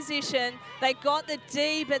had position. They got the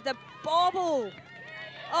D, but the bobble.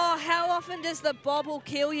 Oh, how often does the bobble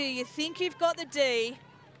kill you? You think you've got the D.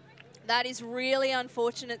 That is really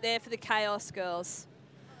unfortunate there for the Kaos girls.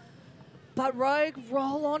 But Rogue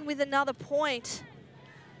roll on with another point.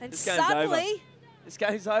 And This game's over. This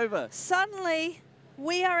game's over. Suddenly,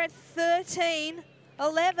 we are at 13-11.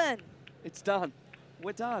 It's done.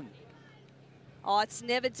 We're done. Oh, it's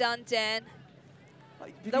never done, Dan.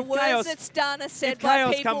 If The words Kaos, "it's done" are said if by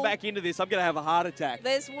Kaos people. come back into this, I'm going to have a heart attack.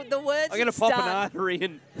 There's the words I'm going to "it's pop done." an artery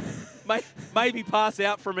and maybe pass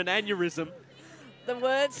out from an aneurysm. The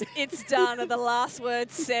words "it's done" are the last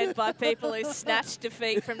words said by people who snatch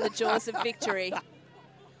defeat from the jaws of victory.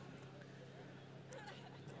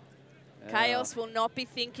 Kaos will not be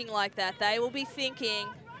thinking like that. They will be thinking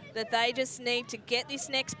that they just need to get this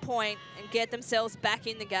next point and get themselves back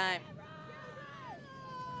in the game.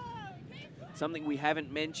 Something we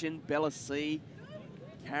haven't mentioned, Bella C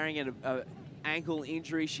carrying an ankle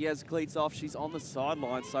injury. She has cleats off. She's on the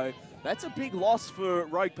sideline. So that's a big loss for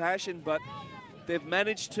Rogue Passion, but they've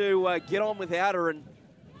managed to get on without her, and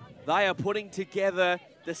they are putting together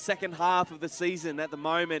the second half of the season at the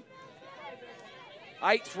moment.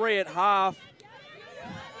 8-3 at half.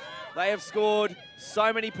 They have scored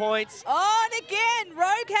so many points. Oh, and again,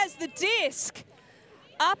 Rogue has the disc.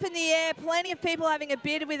 Up in the air, plenty of people having a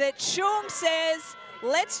bid with it. Chung says,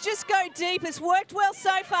 let's just go deep. It's worked well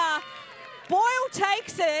so far. Boyle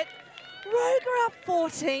takes it. Rogue are up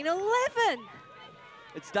 14-11.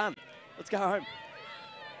 It's done. Let's go home.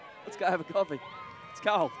 Let's go have a coffee. It's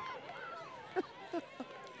cold.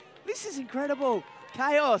 This is incredible.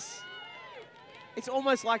 Chaos. It's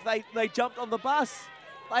almost like they jumped on the bus.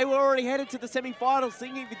 They were already headed to the semi-finals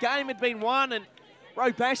thinking the game had been won, and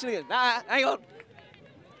Rogue Passion again. Nah, hang on.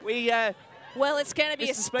 Well, it's going to be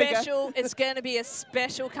Mr. a Speaker. special. It's going to be a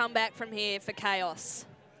special comeback from here for Kaos.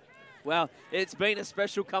 Well, it's been a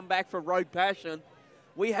special comeback for Rogue Passion.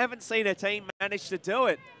 We haven't seen a team manage to do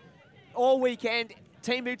it. All weekend,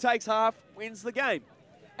 team who takes half wins the game.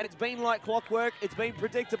 And it's been like clockwork. It's been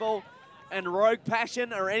predictable. And Rogue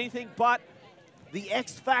Passion are anything but. The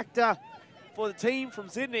X factor for the team from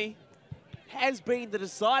Sydney has been the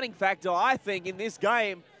deciding factor, I think, in this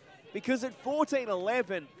game. Because at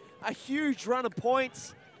 14-11, a huge run of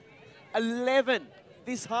points, 11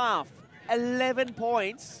 this half, 11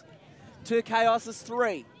 points to Chaos's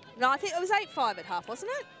 3. No, I think it was 8-5 at half,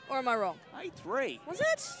 wasn't it? Or am I wrong? 8-3. Was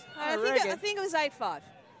it? I think it was 8-5.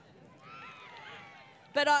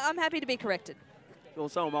 But I'm happy to be corrected. Well,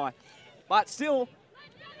 so am I. But still,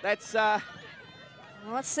 that's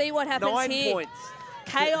Let's see what happens 9 here. points.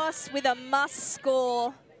 Chaos with a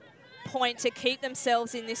must-score point to keep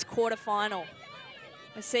themselves in this quarterfinal.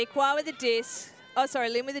 I see Kwa with a disc. Oh, sorry,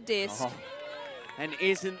 Lim with a disc. Oh. And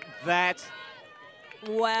isn't that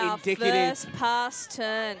Wow, indicative? first pass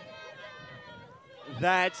turn.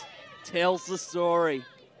 That tells the story.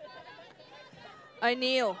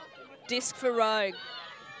 O'Neill, disc for Rogue.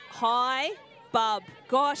 High, Bub.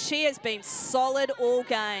 Gosh, she has been solid all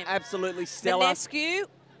game. Absolutely stellar. Manescu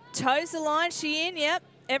toes the line. She in, yep.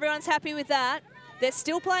 Everyone's happy with that. They're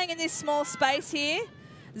still playing in this small space here.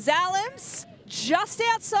 Zalims just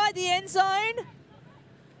outside the end zone.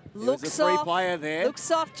 Looks a free off. player there.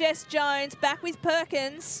 Looks off Jess Jones. Back with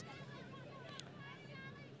Perkins.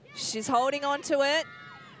 She's holding on to it.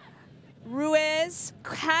 Ruiz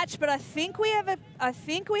catch, but I think we have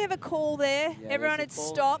a call there. Yeah, Everyone had there's a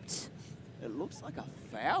call. stopped. It looks like a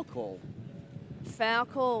foul call. Foul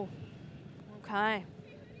call. Okay.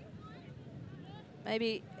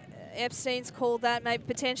 Maybe Epstein's called that. Maybe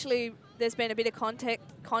potentially there's been a bit of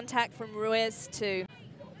contact from Ruiz to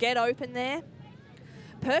get open there.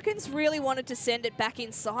 Perkins really wanted to send it back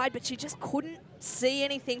inside, but she just couldn't see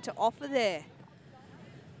anything to offer there.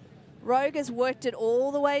 Rogue has worked it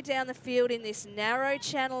all the way down the field in this narrow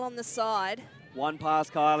channel on the side. One pass,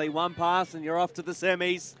 Kylie. One pass, and you're off to the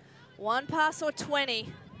semis. One pass or 20.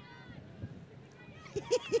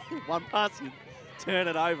 One pass, you turn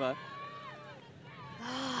it over.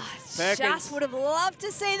 Perkins. Just would have loved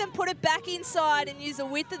to see them put it back inside and use the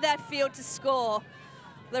width of that field to score.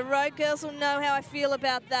 The Rogue girls will know how I feel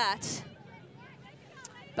about that.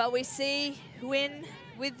 But we see Wynn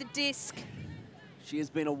with the disc. She has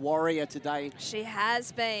been a warrior today. She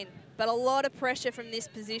has been, but a lot of pressure from this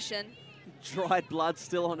position. dried blood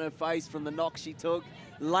still on her face from the knock she took.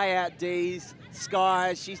 Layout Ds,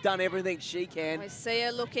 skies, she's done everything she can. We see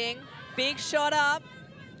her looking. Big shot up.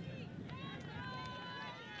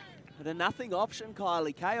 But a nothing option,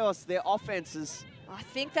 Kylie. Kaos, their offense is I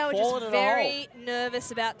think they were just very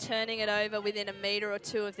nervous about turning it over within a metre or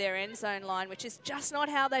two of their end zone line, which is just not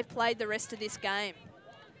how they've played the rest of this game.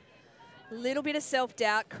 A little bit of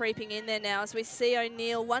self-doubt creeping in there now as we see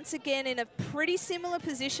O'Neill once again in a pretty similar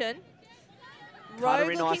position. Rowe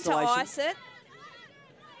looking to ice it.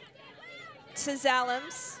 To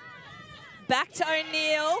Zalams. Back to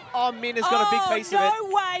O'Neill. Oh, Minna's got a big piece of it. No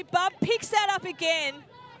way. Bub picks that up again.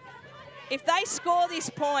 If they score this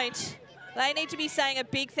point, they need to be saying a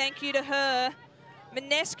big thank you to her.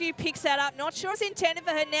 Minescu picks that up. Not sure it's intended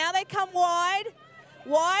for her. Now they come wide.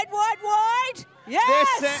 Wide, wide, wide.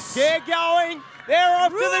 Yes! They're going. They're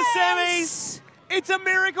off to the semis. It's a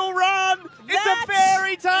miracle run. It's a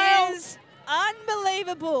fairy tale. That is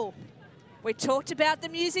unbelievable. We talked about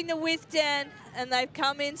them using the width, Dan, and they've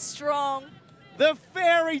come in strong. The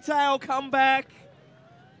fairy tale comeback.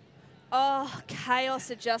 Oh, Kaos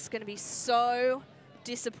are just going to be so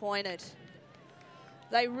disappointed.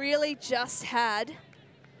 They really just had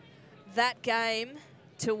that game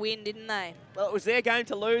to win, didn't they? Well, it was their game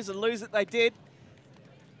to lose, and lose it they did.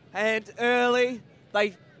 And early,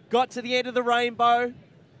 they got to the end of the rainbow.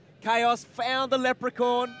 Kaos found the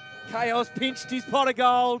leprechaun. Kaos pinched his pot of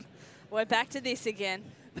gold. We're back to this again.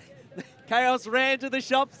 Kaos ran to the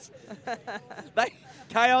shops.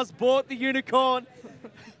 Kaos bought the unicorn.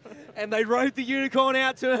 And they rode the unicorn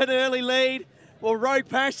out to an early lead. Well, Rogue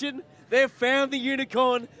Passion, they've found the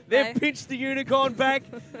unicorn. They've pinched the unicorn back.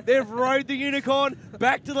 They've rode the unicorn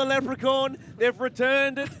back to the leprechaun. They've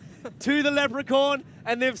returned it to the leprechaun.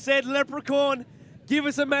 And they've said, leprechaun, give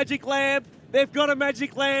us a magic lamp. They've got a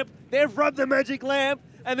magic lamp. They've rubbed the magic lamp.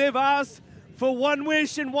 And they've asked for one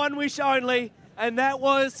wish and one wish only. And that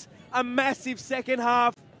was a massive second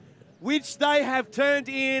half, which they have turned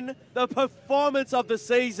in the performance of the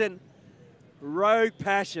season. Rogue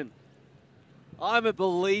Passion. I'm a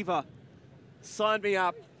believer. Sign me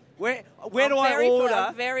up. Where do I order?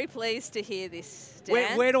 I'm very pleased to hear this,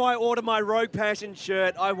 Dan. Where do I order my Rogue Passion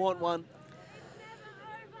shirt? I want one.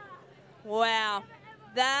 Wow.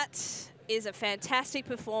 That is a fantastic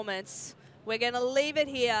performance. We're going to leave it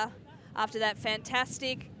here after that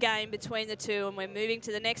fantastic game between the two, and we're moving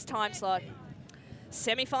to the next time slot.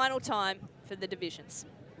 Semi-final time for the divisions.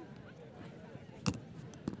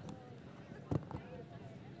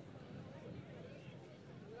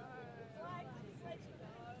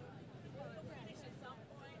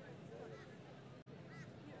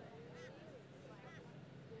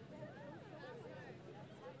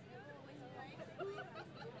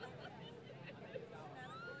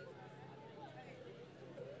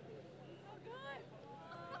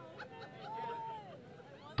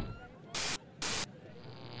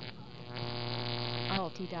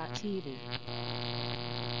 TV.